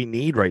not what we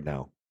need right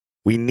now.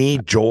 We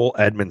need Joel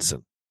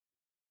Edmondson.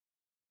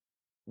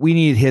 We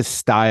need his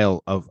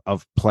style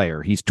of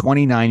player. He's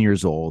 29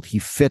 years old. He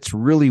fits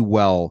really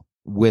well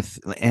with,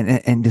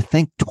 and to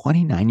think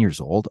 29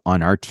 years old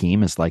on our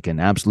team is like an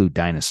absolute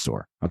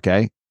dinosaur.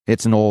 Okay.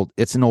 It's an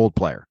old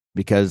player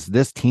because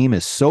this team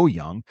is so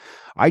young.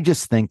 I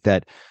just think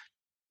that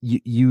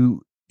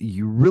you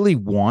really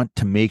want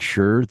to make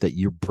sure that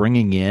you're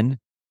bringing in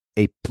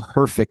a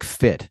perfect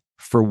fit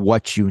for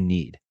what you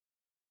need.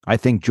 I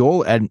think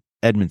Joel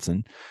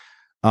Edmondson,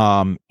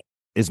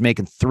 is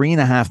making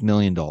 $3.5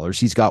 million.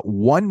 He's got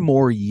one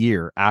more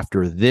year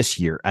after this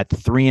year at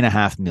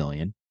 $3.5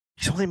 million.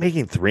 He's only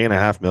making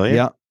 $3.5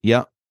 million.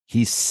 Yeah.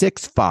 He's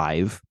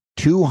 6'5",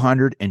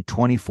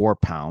 224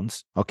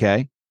 pounds.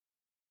 Okay.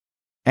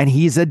 And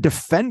he's a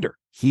defender.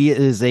 He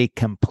is a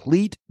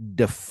complete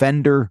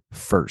defender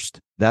first.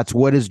 That's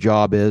what his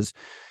job is.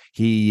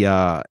 He's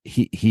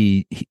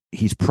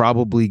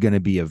probably going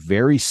to be a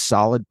very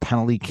solid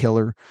penalty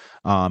killer.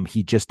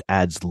 He just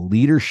adds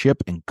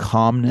leadership and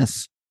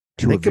calmness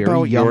to Think a very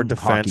about young your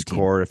defense team.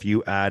 core if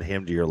you add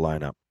him to your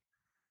lineup.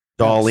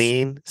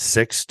 Darlene,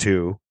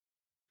 6'2",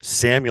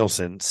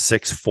 Samuelson,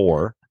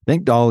 6'4". I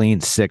think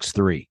Darlene's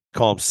 6'3".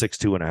 Call him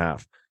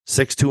 6'2.5".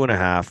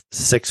 6'2.5",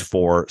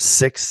 6'4",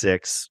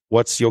 6'6".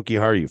 What's Yoki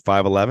Haru?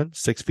 5'11",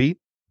 6 feet?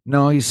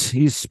 No,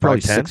 he's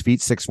probably 6 feet,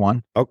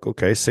 6'1". Oh,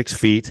 okay, 6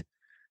 feet.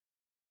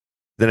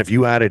 Then if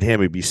you added him,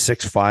 it'd be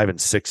 6'5" and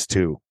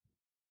 6'2".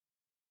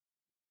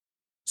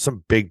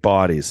 Some big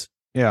bodies.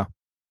 Yeah.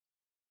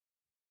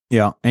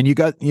 And you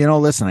got,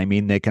 listen, I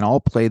mean, they can all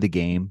play the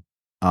game.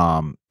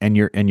 And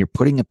you're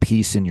putting a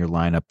piece in your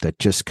lineup that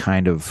just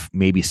kind of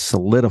maybe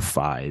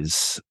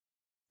solidifies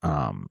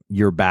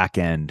your back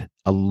end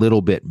a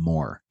little bit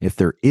more. If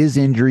there is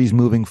injuries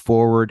moving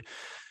forward,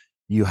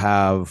 you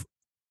have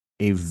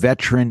a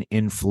veteran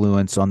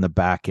influence on the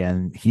back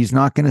end. He's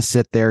not going to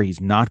sit there.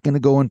 He's not going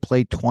to go and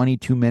play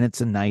 22 minutes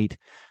a night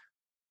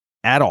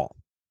at all.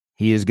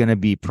 He is going to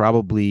be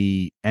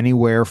probably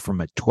anywhere from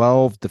a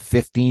 12 to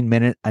 15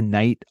 minute a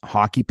night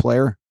hockey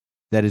player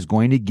that is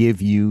going to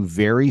give you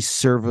very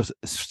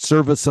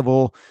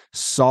serviceable,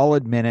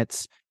 solid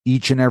minutes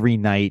each and every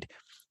night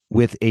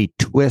with a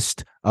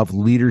twist of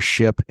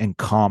leadership and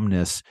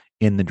calmness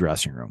in the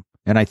dressing room.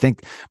 And I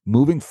think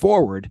moving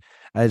forward,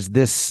 as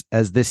this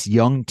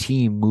young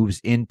team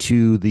moves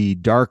into the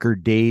darker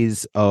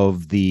days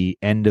of the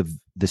end of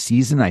the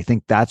season, I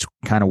think that's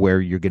kind of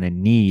where you're going to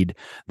need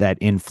that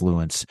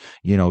influence,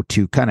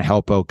 to kind of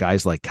help out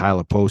guys like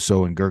Kyle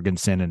Poso and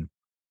Gergensen and,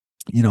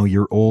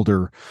 your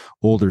older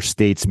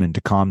statesmen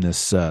to calm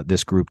this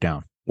group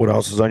down. What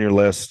else is on your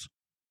list?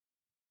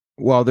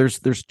 Well, there's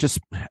just,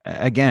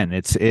 again,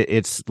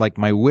 it's like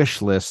my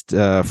wish list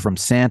from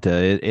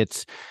Santa.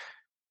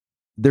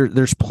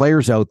 There's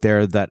players out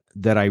there that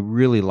I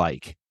really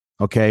like.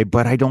 Okay.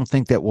 But I don't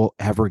think that we'll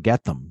ever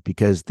get them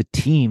because the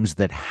teams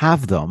that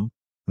have them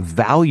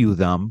value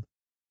them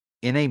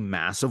in a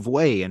massive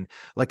way. And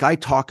like I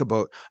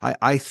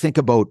think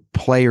about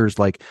players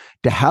like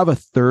to have a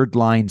third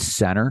line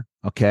center,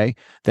 okay,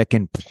 that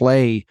can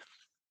play,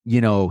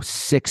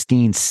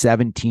 16,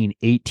 17,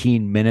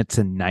 18 minutes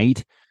a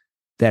night,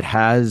 that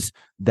has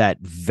that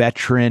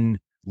veteran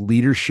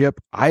leadership.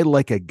 I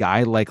like a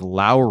guy like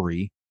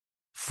Lowry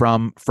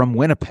from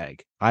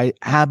Winnipeg. I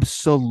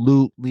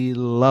absolutely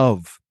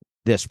love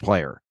this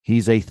player.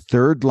 He's a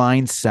third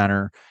line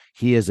center.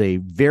 He is a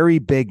very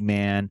big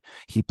man.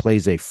 He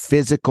plays a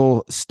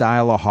physical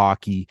style of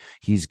hockey.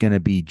 He's going to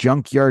be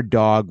junkyard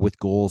dog with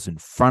goals in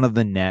front of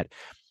the net,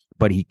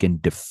 but he can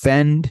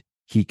defend,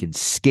 he can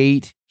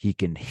skate, he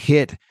can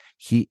hit.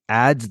 He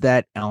adds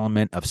that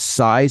element of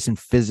size and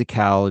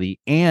physicality,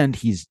 and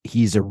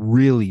he's a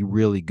really,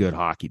 really good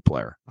hockey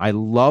player. I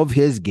love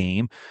his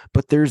game,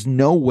 but there's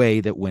no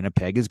way that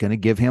Winnipeg is going to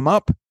give him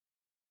up.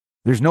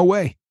 There's no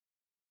way.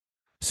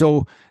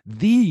 So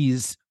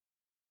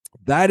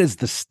that is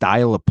the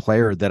style of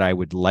player that I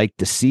would like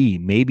to see.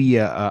 Maybe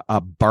a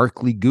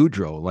Barclay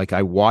Goodrow. Like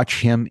I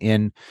watch him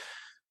in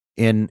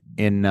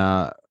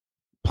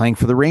playing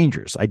for the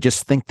Rangers. I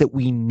just think that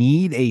we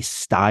need a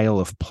style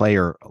of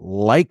player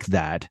like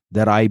that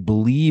I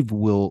believe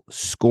will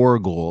score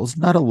goals.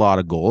 Not a lot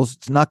of goals.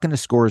 It's not going to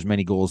score as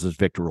many goals as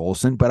Victor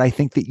Olsen, but I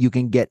think that you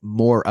can get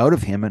more out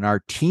of him, and our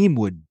team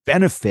would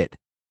benefit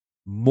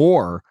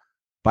more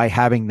by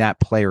having that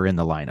player in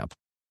the lineup.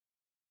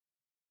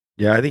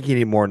 Yeah, I think you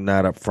need more than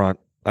that up front.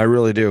 I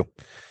really do.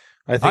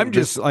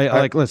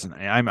 Listen,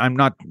 I'm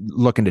not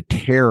looking to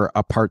tear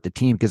apart the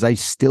team because I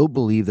still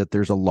believe that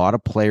there's a lot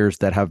of players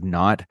that have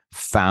not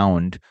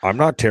found. I'm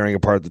not tearing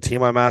apart the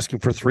team. I'm asking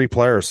for 3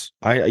 players.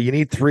 You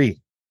need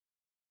 3.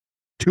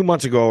 2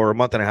 months ago or a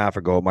month and a half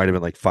ago, it might have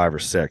been like 5 or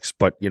 6.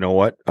 But you know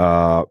what?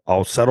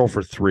 I'll settle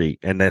for 3,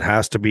 and it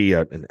has to be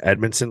an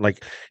Edmondson.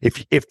 Like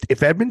if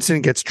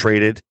Edmondson gets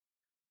traded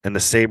and the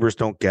Sabres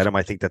don't get him,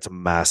 I think that's a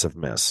massive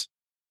miss.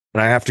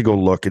 And I have to go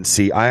look and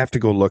see.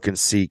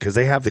 Because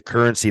they have the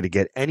currency to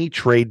get any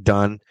trade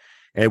done,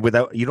 and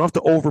without, you don't have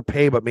to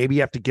overpay, but maybe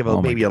you have to give a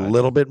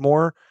little bit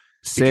more.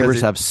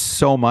 Sabres have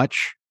so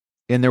much.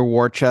 in their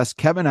war chest.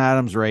 Kevin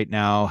Adams right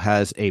now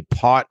has a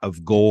pot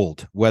of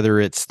gold, whether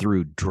it's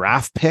through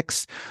draft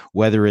picks,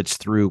 whether it's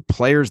through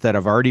players that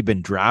have already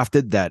been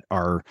drafted that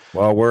are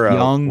we're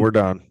young. Out. We're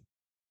done.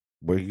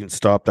 We can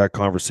stop that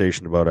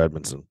conversation about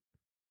Edmondson.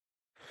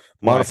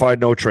 Modified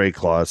no trade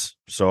clause.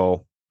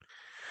 So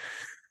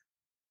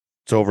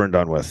it's over and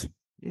done with.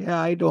 Yeah,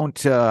 I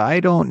don't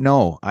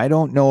know. I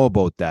don't know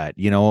about that.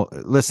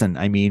 Listen,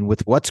 I mean,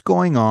 with what's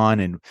going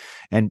on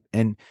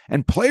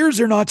and players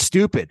are not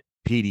stupid,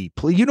 PD.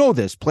 You know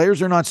this.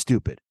 Players are not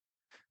stupid.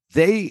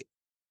 They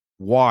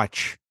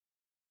watch.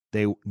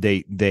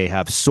 They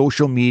have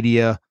social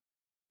media.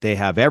 They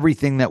have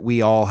everything that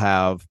we all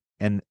have.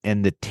 And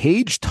the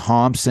Tage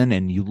Thompson,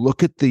 and you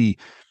look at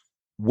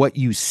what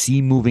you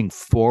see moving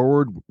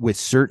forward with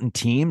certain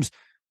teams.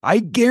 I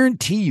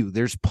guarantee you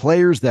there's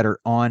players that are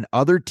on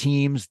other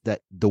teams that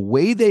the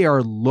way they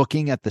are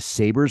looking at the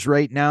Sabres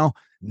right now,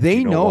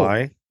 they know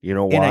why. You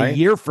know why? In a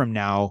year from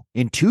now,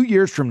 in 2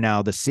 years from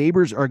now, the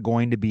Sabres are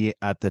going to be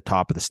at the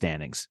top of the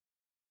standings.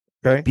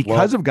 Okay.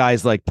 Because of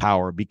guys like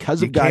Power,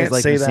 because of guys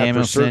like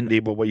Samuelson.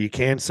 But what you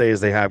can say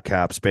is they have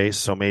cap space,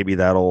 so maybe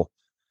that'll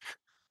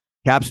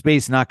cap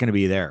space not going to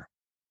be there.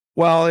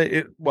 Well,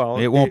 it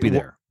won't be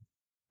there.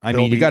 I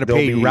mean, you got to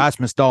pay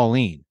Rasmus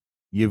Dahlin.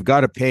 You've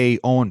got to pay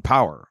Owen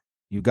Power.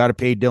 You've got to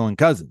pay Dylan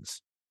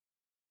Cousins.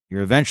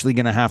 You're eventually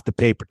going to have to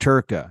pay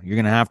Peterka. You're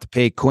going to have to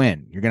pay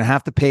Quinn. You're going to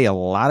have to pay a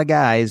lot of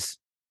guys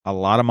a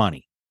lot of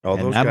money. Oh,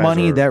 and that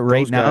money that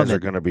right now they're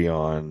going to be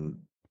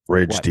on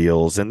bridge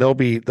deals, and they'll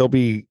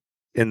be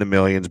in the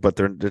millions, but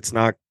it's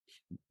not.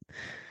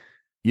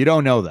 You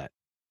don't know that.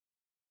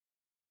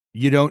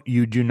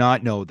 You do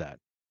not know that.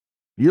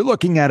 You're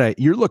looking at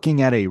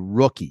a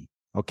rookie,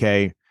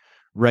 okay,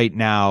 right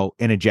now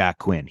in a Jack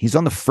Quinn. He's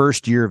on the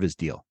first year of his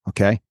deal,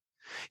 okay?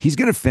 He's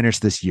going to finish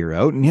this year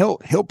out, and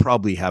he'll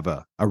probably have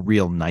a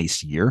real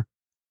nice year.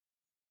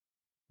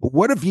 But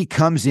what if he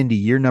comes into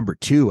year number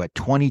 2 at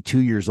 22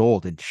 years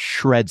old and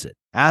shreds it?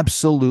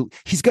 Absolutely.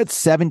 He's got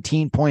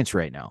 17 points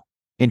right now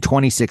in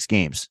 26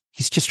 games.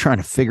 He's just trying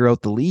to figure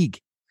out the league.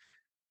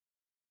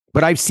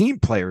 But I've seen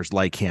players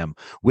like him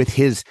with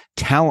his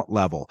talent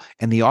level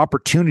and the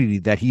opportunity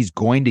that he's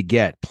going to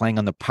get playing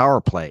on the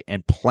power play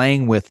and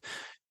playing with,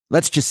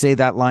 let's just say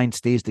that line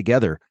stays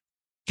together.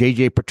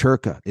 JJ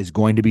Peterka is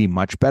going to be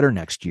much better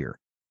next year.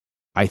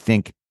 I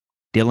think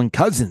Dylan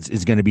Cousins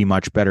is going to be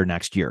much better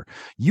next year.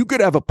 You could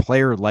have a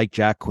player like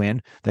Jack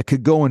Quinn that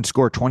could go and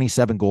score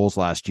 27 goals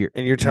last year.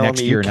 And you're telling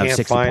me you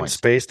can't find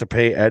space to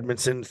pay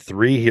Edmondson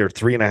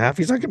 3.5.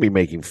 He's not going to be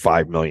making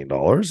 $5 million.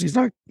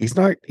 He's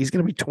going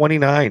to be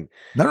 29.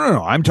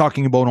 No. I'm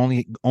talking about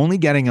only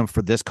getting him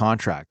for this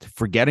contract,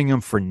 for getting him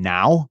for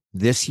now,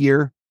 this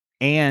year,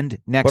 and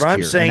next year. But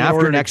I'm saying after in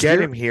order next to get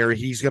year, him here,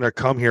 he's going to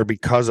come here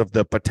because of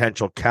the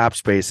potential cap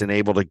space and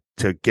able to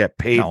get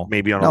paid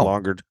maybe on a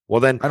longer.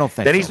 Well, then I don't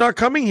think then he's not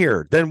coming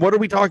here. Then what are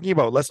we talking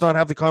about? Let's not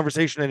have the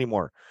conversation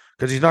anymore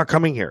because he's not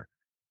coming here.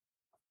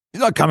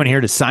 He's not coming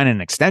here to sign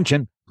an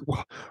extension.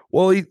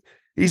 Well,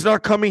 he's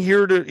not coming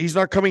here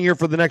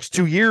for the next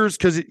 2 years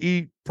because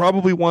he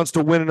probably wants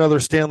to win another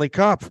Stanley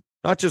Cup.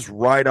 Not just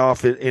ride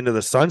off into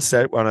the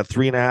sunset on a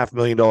 $3.5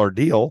 million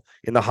deal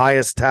in the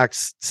highest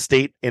tax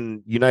state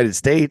in United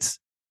States,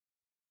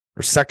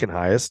 or second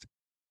highest.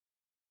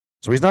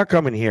 So he's not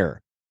coming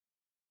here.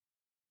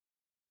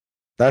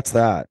 That's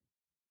that.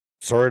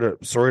 Sorry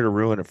to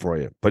ruin it for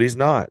you, but he's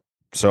not.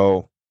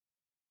 So,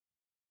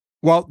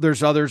 well,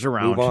 there's others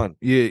around. Move on.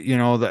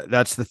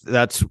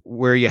 That's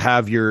where you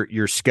have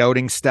your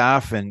scouting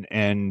staff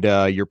and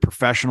your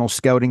professional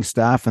scouting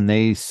staff, and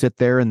they sit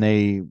there and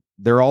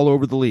they're all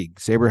over the league.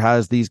 Sabre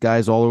has these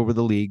guys all over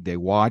the league. They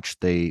watch,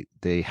 they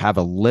have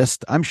a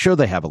list. I'm sure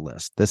they have a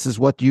list. This is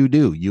what you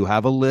do. You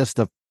have a list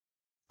of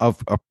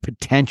a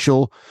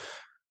potential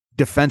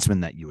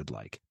defensemen that you would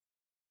like.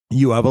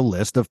 You have a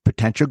list of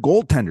potential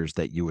goaltenders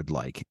that you would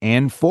like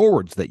and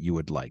forwards that you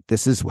would like.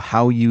 This is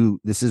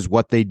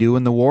what they do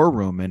in the war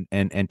room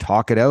and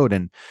talk it out.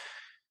 And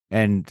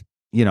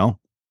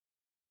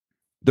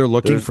they're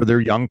looking for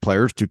their young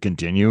players to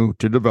continue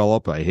to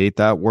develop. I hate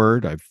that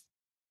word.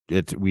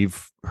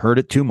 We've heard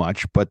it too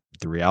much, but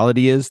the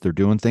reality is they're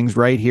doing things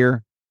right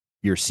here.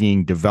 You're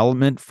seeing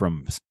development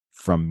from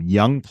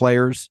young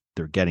players.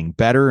 They're getting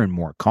better and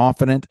more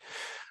confident,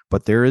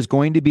 but there is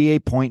going to be a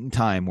point in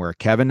time where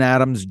Kevin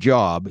Adams'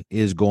 job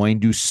is going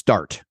to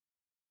start.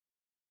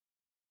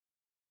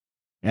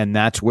 And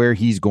that's where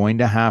he's going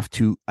to have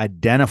to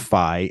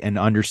identify and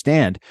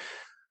understand,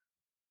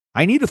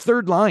 I need a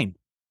third line.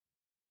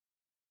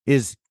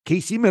 Is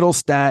Casey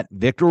Middlestat,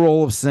 Victor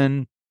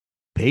Olofsson,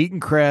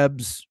 Peyton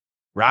Krebs,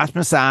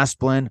 Rasmus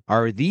Asplund,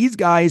 are these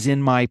guys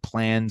in my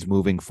plans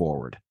moving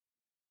forward?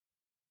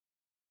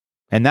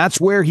 And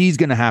that's where he's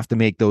going to have to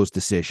make those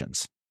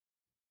decisions.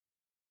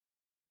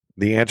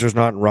 The answer's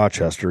not in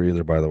Rochester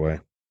either, by the way.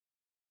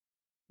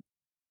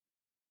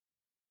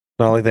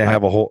 Not like they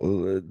have a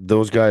whole.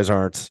 Those guys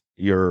aren't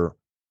your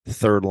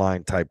third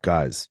line type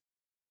guys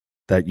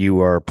that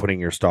you are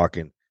putting your stock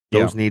in.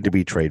 Those need to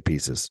be trade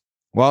pieces.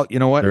 Well, you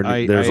know what?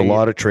 There's a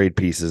lot of trade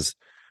pieces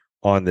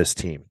on this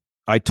team.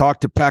 I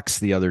talked to Pex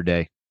the other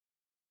day.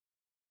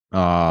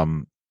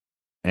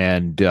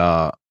 And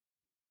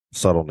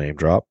subtle name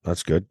drop.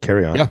 That's good.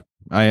 Carry on. Yeah.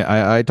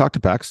 I talked to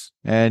Pex,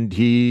 and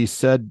he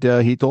said,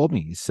 he told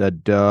me, he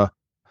said, there's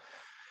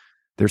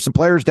some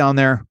players down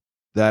there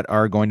that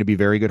are going to be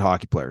very good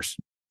hockey players.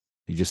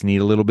 You just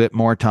need a little bit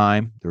more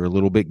time. They're a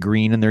little bit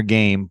green in their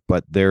game,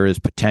 but there is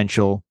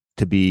potential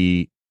to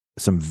be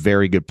some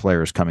very good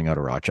players coming out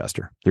of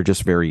Rochester. They're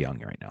just very young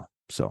right now.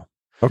 So,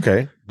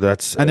 okay.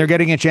 And they're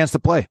getting a chance to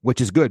play,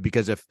 which is good,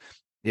 because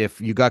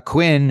if you got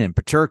Quinn and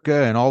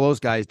Peterka and all those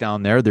guys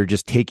down there, they're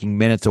just taking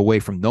minutes away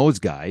from those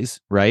guys,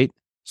 right?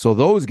 So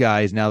those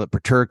guys, now that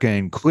Peterka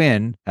and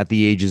Quinn at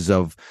the ages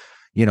of,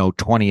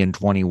 20 and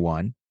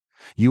 21,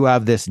 you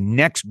have this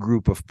next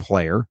group of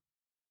player,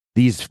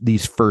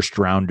 these first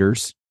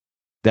rounders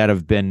that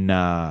have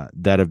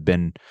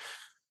been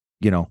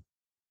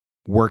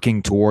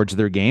working towards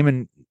their game,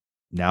 and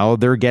now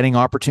they're getting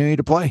opportunity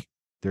to play.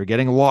 They're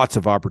getting lots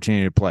of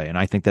opportunity to play, and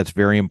I think that's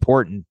very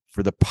important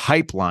for the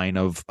pipeline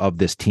of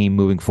this team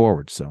moving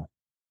forward. So,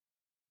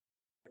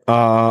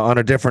 on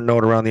a different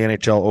note around the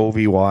NHL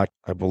OV watch,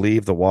 I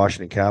believe the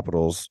Washington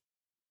Capitals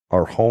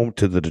are home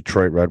to the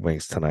Detroit Red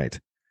Wings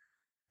tonight.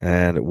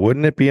 And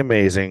wouldn't it be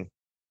amazing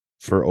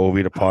for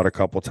Ovi to pot a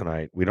couple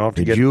tonight? We don't have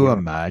to Could you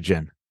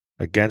imagine?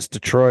 Against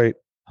Detroit.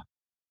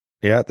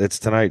 Yeah, it's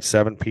tonight,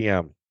 7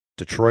 p.m.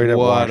 Detroit at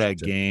Washington. What a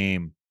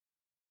game.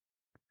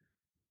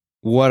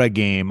 What a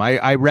game.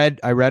 I read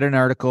an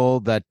article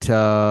that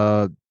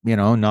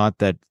not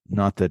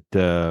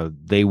that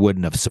they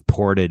wouldn't have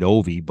supported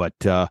Ovi, but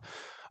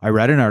I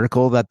read an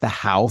article that the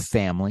Howe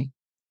family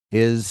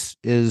is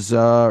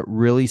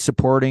really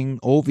supporting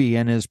Ovi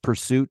in his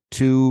pursuit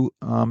to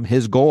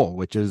his goal,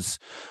 which is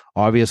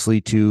obviously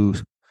to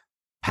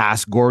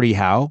pass Gordie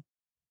Howe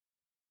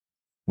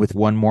with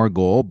one more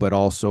goal, but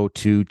also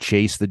to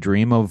chase the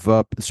dream of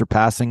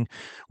surpassing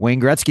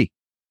Wayne Gretzky.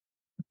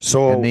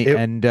 So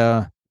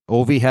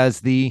Ovi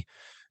has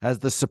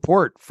the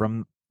support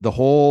from the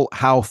whole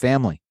Howe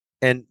family,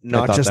 and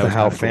not just the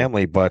Howe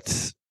family,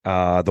 but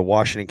the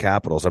Washington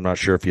Capitals. I'm not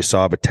sure if you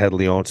saw, but Ted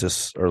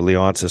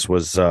Leonsis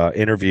was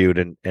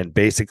interviewed, and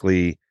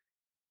basically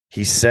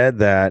he said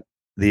that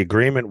the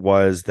agreement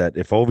was that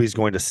if Ovi's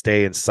going to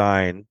stay and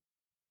sign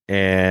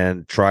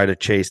and try to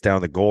chase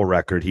down the goal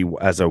record, he,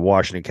 as a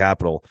Washington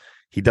Capital,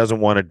 he doesn't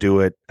want to do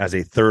it as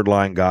a third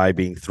line guy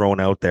being thrown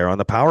out there on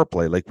the power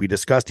play. Like we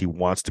discussed, he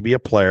wants to be a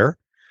player.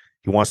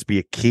 He wants to be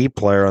a key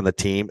player on the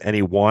team, and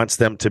he wants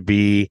them to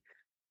be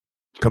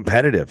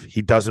competitive.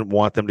 He doesn't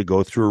want them to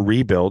go through a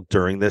rebuild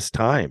during this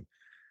time.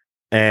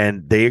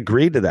 And they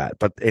agreed to that.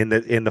 But on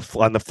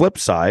the flip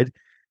side,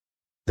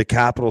 the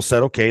Capitals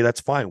said, okay,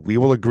 that's fine. We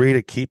will agree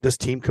to keep this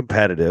team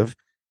competitive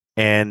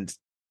and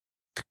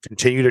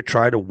continue to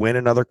try to win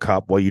another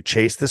cup while you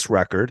chase this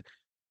record.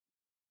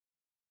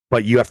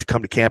 But you have to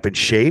come to camp in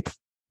shape,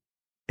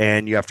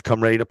 and you have to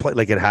come ready to play.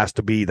 Like that has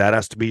to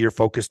be your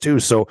focus too.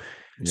 So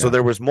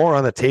there was more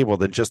on the table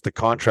than just the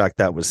contract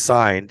that was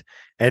signed.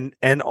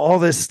 And all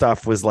this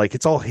stuff was like,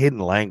 it's all hidden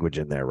language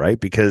in there, right?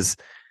 Because,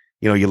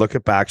 you look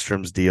at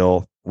Backstrom's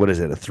deal. What is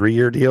it? A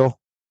 3-year deal?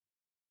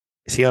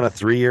 Is he on a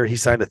 3-year? He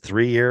signed a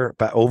 3-year.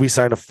 Ovi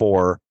signed a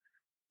 4.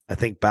 I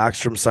think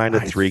Backstrom signed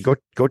a 3.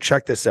 Go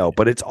check this out.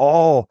 But it's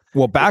all,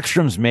 well,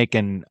 Backstrom's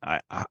making,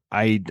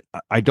 I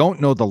don't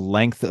know the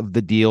length of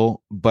the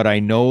deal, but I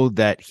know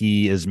that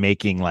he is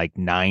making like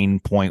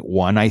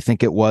 9.1. I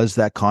think it was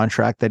that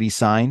contract that he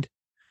signed.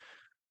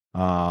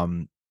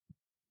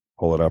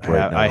 Pull it up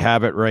right now. I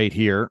have it right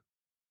here.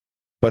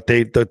 But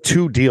the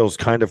two deals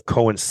kind of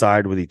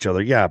coincide with each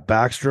other. Yeah,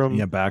 Backstrom.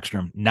 Yeah,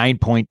 Backstrom.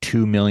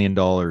 $9.2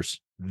 million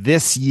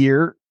this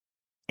year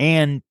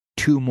and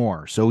 2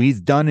 more. So he's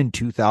done in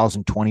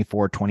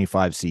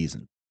 2024-25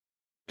 season.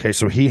 Okay,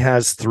 so he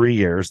has 3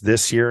 years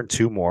this year and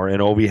 2 more,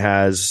 and Ovi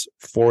has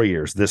 4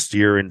 years this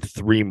year and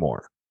 3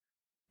 more.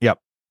 Yep.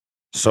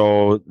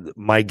 So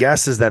my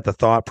guess is that the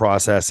thought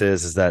process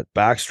is that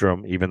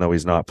Backstrom, even though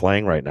he's not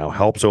playing right now,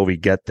 helps Ovi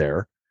get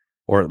there,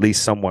 or at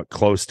least somewhat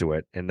close to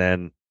it, and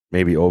then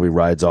maybe Ovi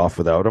rides off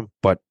without him.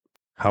 But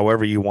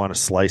however you want to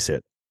slice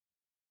it,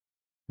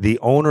 the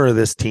owner of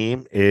this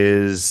team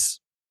is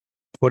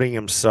putting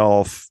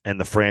himself and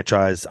the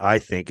franchise, I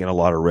think, in a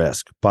lot of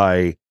risk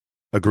by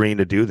agreeing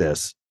to do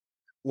this.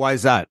 Why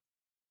is that?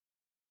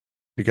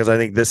 Because I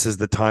think this is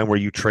the time where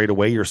you trade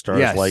away your stars.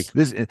 Yes, like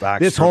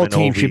this whole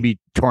team should be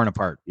torn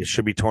apart. It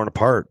should be torn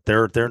apart.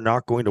 They're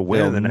not going to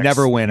win in the next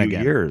never win few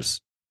again.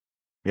 years.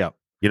 Yeah.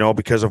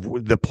 Because of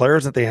the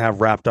players that they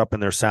have wrapped up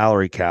in their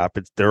salary cap.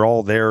 They're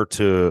all there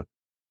to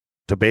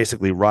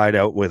basically ride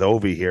out with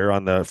Ovi here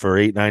for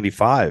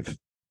 $895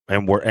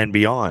 and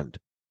beyond.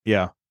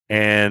 Yeah.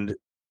 And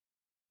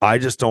I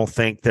just don't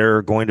think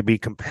they're going to be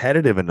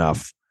competitive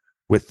enough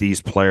with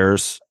these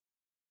players.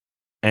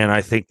 And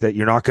I think that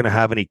you're not going to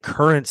have any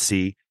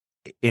currency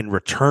in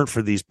return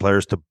for these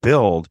players to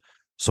build.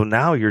 So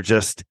now you're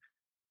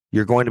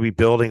going to be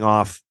building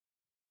off,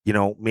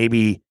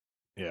 maybe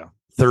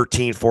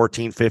 13,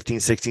 14, 15,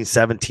 16,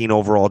 17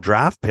 overall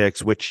draft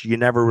picks, which you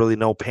never really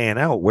know pan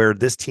out, where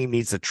this team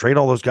needs to trade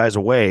all those guys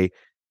away,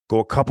 go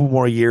a couple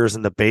more years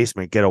in the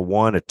basement, get a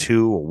 1, a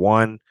 2, a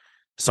 1,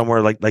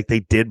 somewhere like they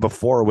did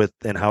before with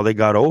and how they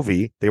got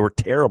Ovi. They were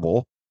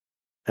terrible.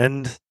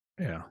 And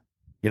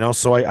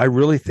so I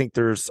really think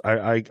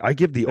I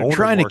give the owner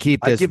trying to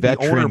keep this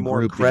veteran more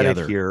group credit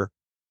together here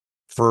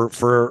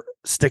for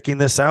sticking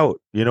this out.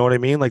 You know what I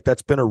mean? Like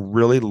that's been a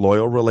really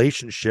loyal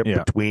relationship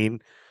between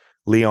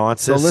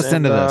Leonsis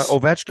and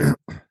Ovechkin.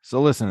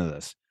 So listen to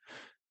this.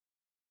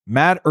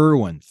 Matt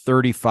Irwin,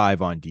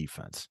 35 on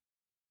defense.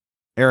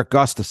 Eric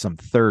Gustafsson,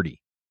 30.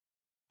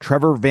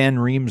 Trevor Van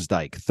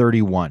Riemsdyk,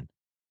 31.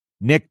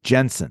 Nick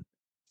Jensen,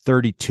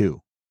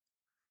 32.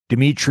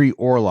 Dmitry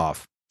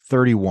Orlov,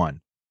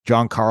 31.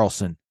 John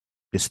Carlson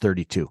is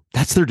 32.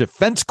 That's their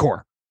defense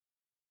core.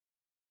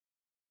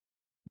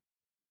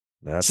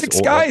 That's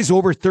 6 guys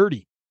over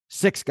 30.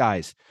 6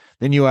 guys.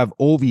 Then you have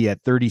Ovi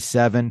at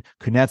 37,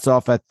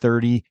 Kuznetsov at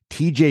 30.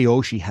 TJ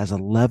Oshie has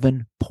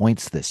 11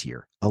 points this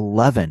year.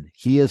 11.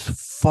 He is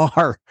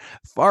far,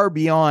 far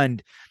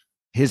beyond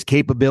his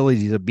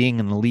capabilities of being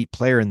an elite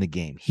player in the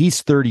game.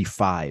 He's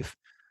 35.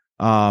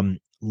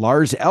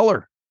 Lars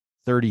Eller,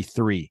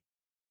 33.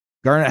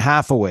 Garnet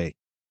Hathaway,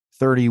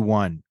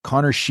 31.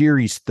 Connor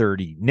Sheary's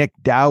 30. Nick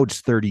Dowd's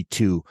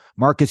 32.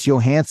 Marcus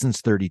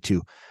Johansson's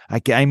 32.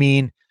 I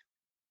mean,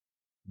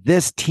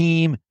 this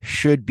team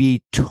should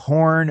be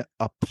torn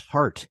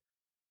apart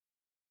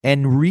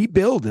and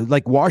rebuild.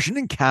 Like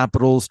Washington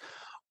Capitals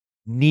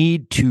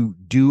need to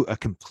do a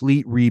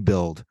complete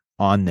rebuild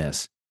on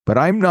this. But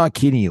I'm not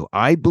kidding you.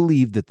 I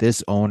believe that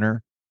this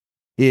owner,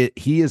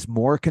 he is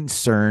more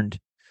concerned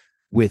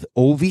with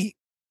Ovi.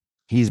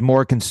 He's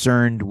more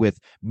concerned with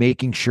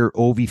making sure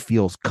Ovi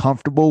feels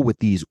comfortable with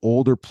these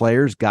older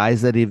players,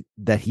 guys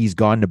that he's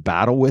gone to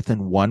battle with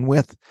and won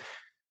with.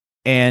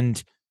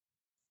 And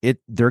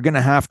they're going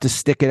to have to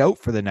stick it out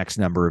for the next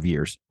number of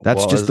years.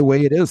 That's just the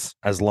way it is.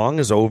 As long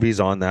as Ovi's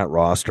on that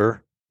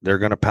roster, they're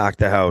going to pack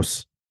the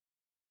house.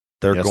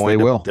 They're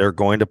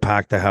going to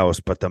pack the house.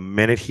 But the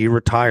minute he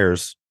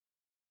retires,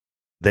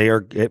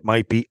 it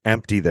might be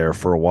empty there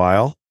for a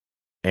while,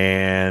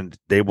 and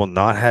they will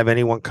not have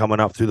anyone coming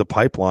up through the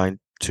pipeline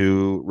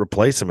to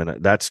replace him in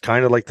it. That's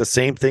kind of like the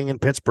same thing in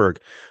Pittsburgh.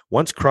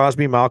 Once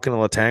Crosby, Malkin,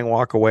 and Letang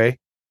walk away,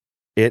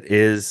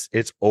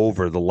 it's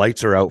over. The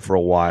lights are out for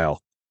a while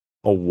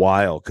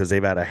because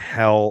they've had a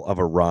hell of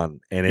a run,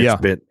 and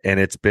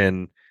it's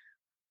been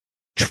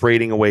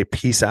trading away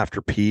piece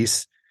after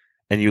piece.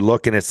 And you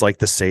look, and it's like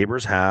the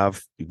Sabres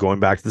going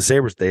back to the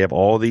Sabres, they have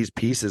all these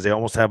pieces. They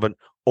almost have an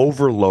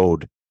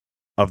overload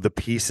of the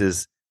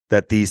pieces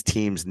that these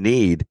teams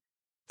need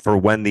for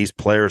when these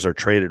players are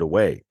traded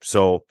away.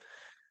 So,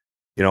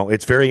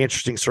 it's very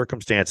interesting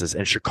circumstances,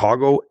 and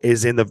Chicago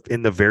is in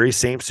the very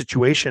same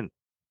situation.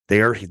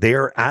 They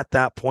are at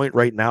that point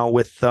right now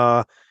with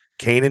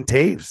Kane and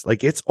Taves.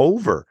 Like it's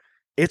over.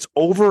 It's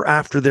over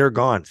after they're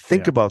gone.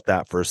 Think about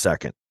that for a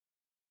second.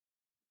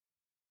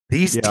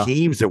 These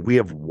teams that we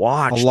have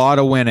watched, a lot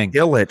of winning,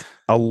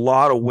 a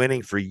lot of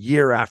winning for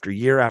year after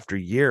year after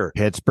year.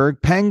 Pittsburgh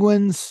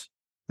Penguins,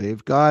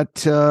 they've got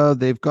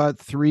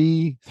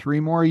 3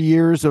 more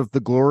years of the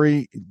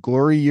glory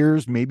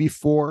years, maybe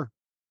 4.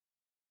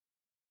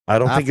 I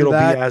don't think it'll be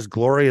as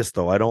glorious,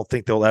 though. I don't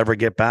think they'll ever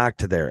get back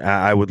to there.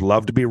 I would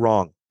love to be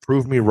wrong.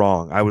 Prove me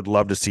wrong. I would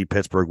love to see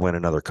Pittsburgh win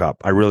another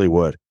cup. I really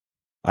would.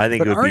 I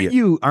think. But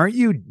aren't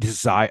you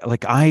desire,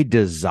 like I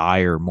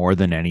desire more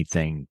than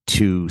anything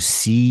to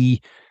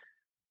see,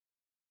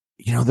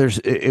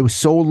 it was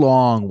so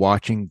long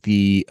watching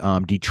the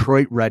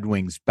Detroit Red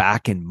Wings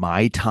back in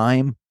my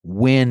time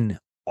win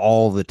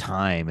all the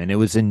time, and it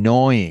was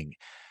annoying.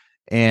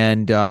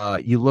 And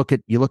you look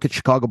at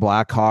Chicago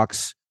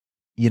Blackhawks,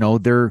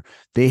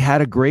 they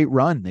had a great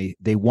run.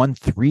 They won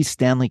 3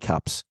 Stanley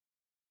Cups,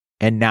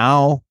 and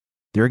now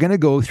they're going to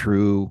go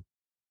through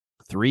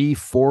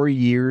 3-4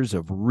 years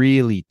of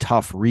really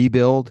tough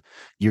rebuild.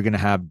 You're going to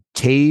have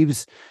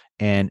Taves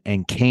and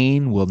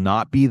Kane will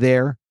not be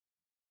there.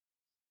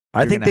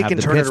 I think they can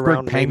turn it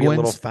around maybe a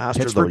little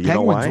faster. Pittsburgh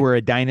Penguins were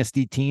a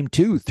dynasty team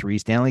too. 3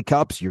 Stanley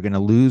Cups. You're going to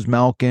lose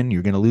Malkin.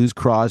 You're going to lose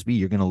Crosby.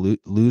 You're going to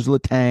lose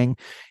Letang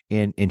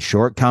in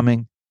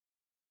shortcoming.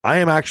 I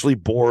am actually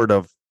bored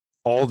of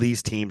all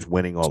these teams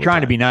winning all the time.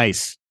 Trying to be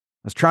nice.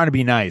 I was trying to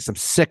be nice. I'm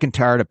sick and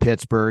tired of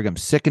Pittsburgh. I'm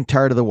sick and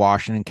tired of the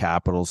Washington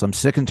Capitals. I'm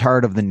sick and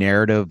tired of the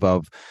narrative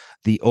of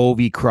the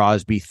Ovi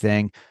Crosby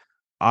thing.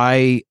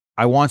 I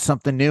want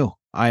something new.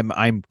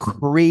 I'm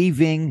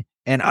craving,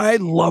 and I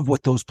love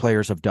what those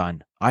players have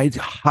done. I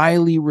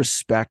highly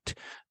respect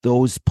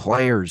those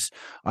players.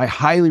 I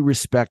highly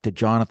respect a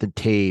Jonathan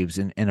Taves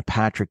and a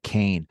Patrick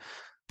Kane,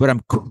 but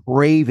I'm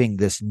craving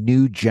this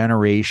new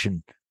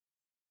generation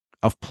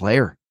of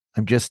player.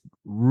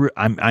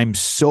 I'm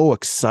so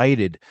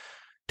excited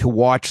to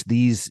watch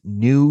these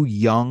new,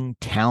 young,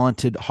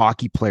 talented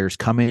hockey players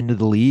come into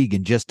the league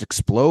and just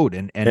explode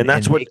and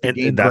that's what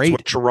and that's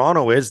what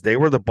Toronto is. They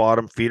were the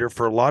bottom feeder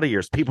for a lot of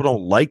years. People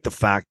don't like the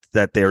fact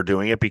that they're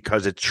doing it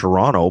because it's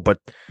Toronto, but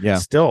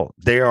still,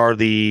 they are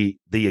the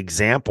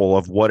example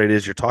of what it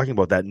is you're talking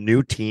about. That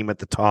new team at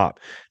the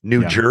top,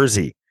 New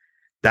Jersey.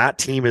 That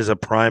team is a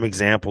prime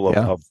example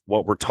of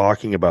what we're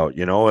talking about.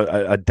 You know,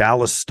 a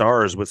Dallas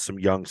Stars with some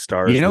young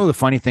stars. You know, the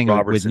funny thing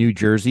with New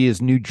Jersey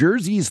is New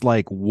Jersey's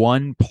like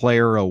one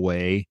player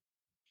away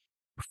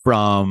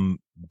from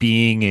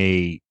being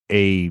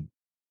a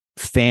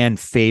fan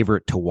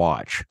favorite to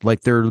watch.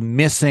 Like they're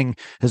missing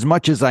as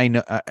much as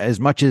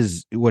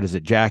what is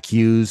it, Jack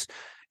Hughes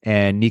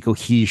and Nico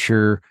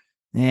Hischier.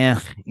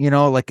 You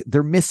know, like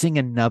they're missing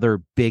another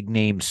big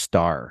name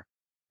star.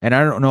 And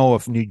I don't know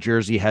if New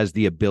Jersey has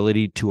the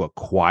ability to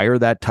acquire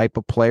that type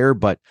of player,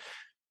 but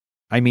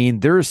I mean,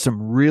 there's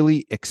some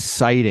really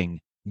exciting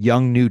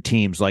young new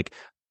teams. Like,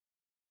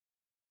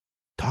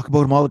 talk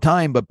about them all the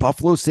time, but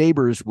Buffalo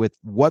Sabres, with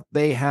what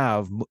they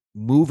have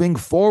moving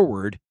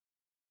forward,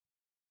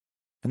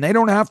 and they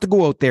don't have to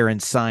go out there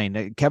and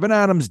sign. Kevin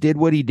Adams did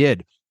what he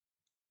did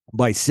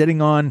by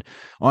sitting on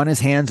his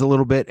hands a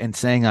little bit and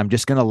saying, I'm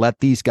just going to let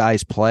these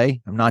guys play.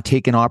 I'm not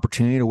taking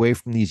opportunity away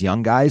from these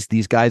young guys.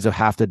 These guys will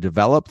have to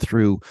develop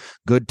through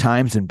good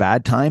times and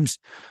bad times,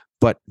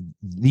 but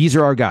these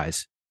are our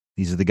guys.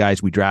 These are the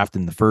guys we draft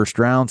in the first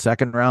round,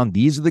 second round.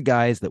 These are the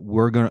guys that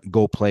we're going to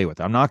go play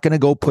with. I'm not going to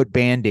go put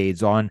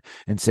Band-Aids on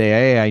and say,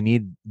 hey, I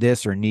need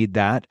this or need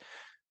that.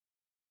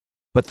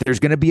 But there's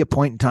going to be a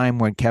point in time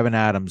when Kevin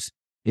Adams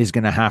is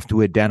going to have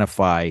to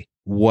identify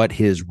what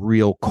his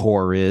real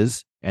core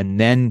is. And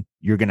then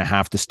you're going to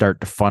have to start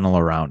to funnel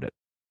around it.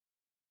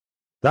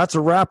 That's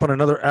a wrap on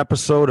another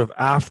episode of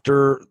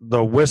After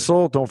the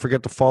Whistle. Don't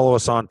forget to follow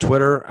us on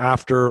Twitter,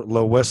 After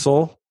the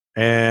Whistle,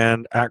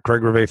 and at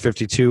Craig Rivet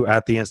 52,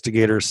 at the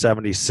Instigator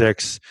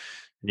 76.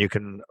 And you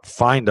can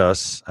find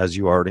us, as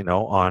you already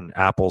know, on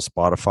Apple,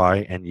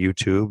 Spotify, and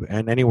YouTube,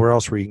 and anywhere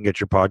else where you can get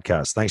your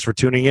podcasts. Thanks for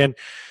tuning in.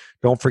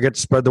 Don't forget to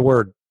spread the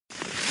word.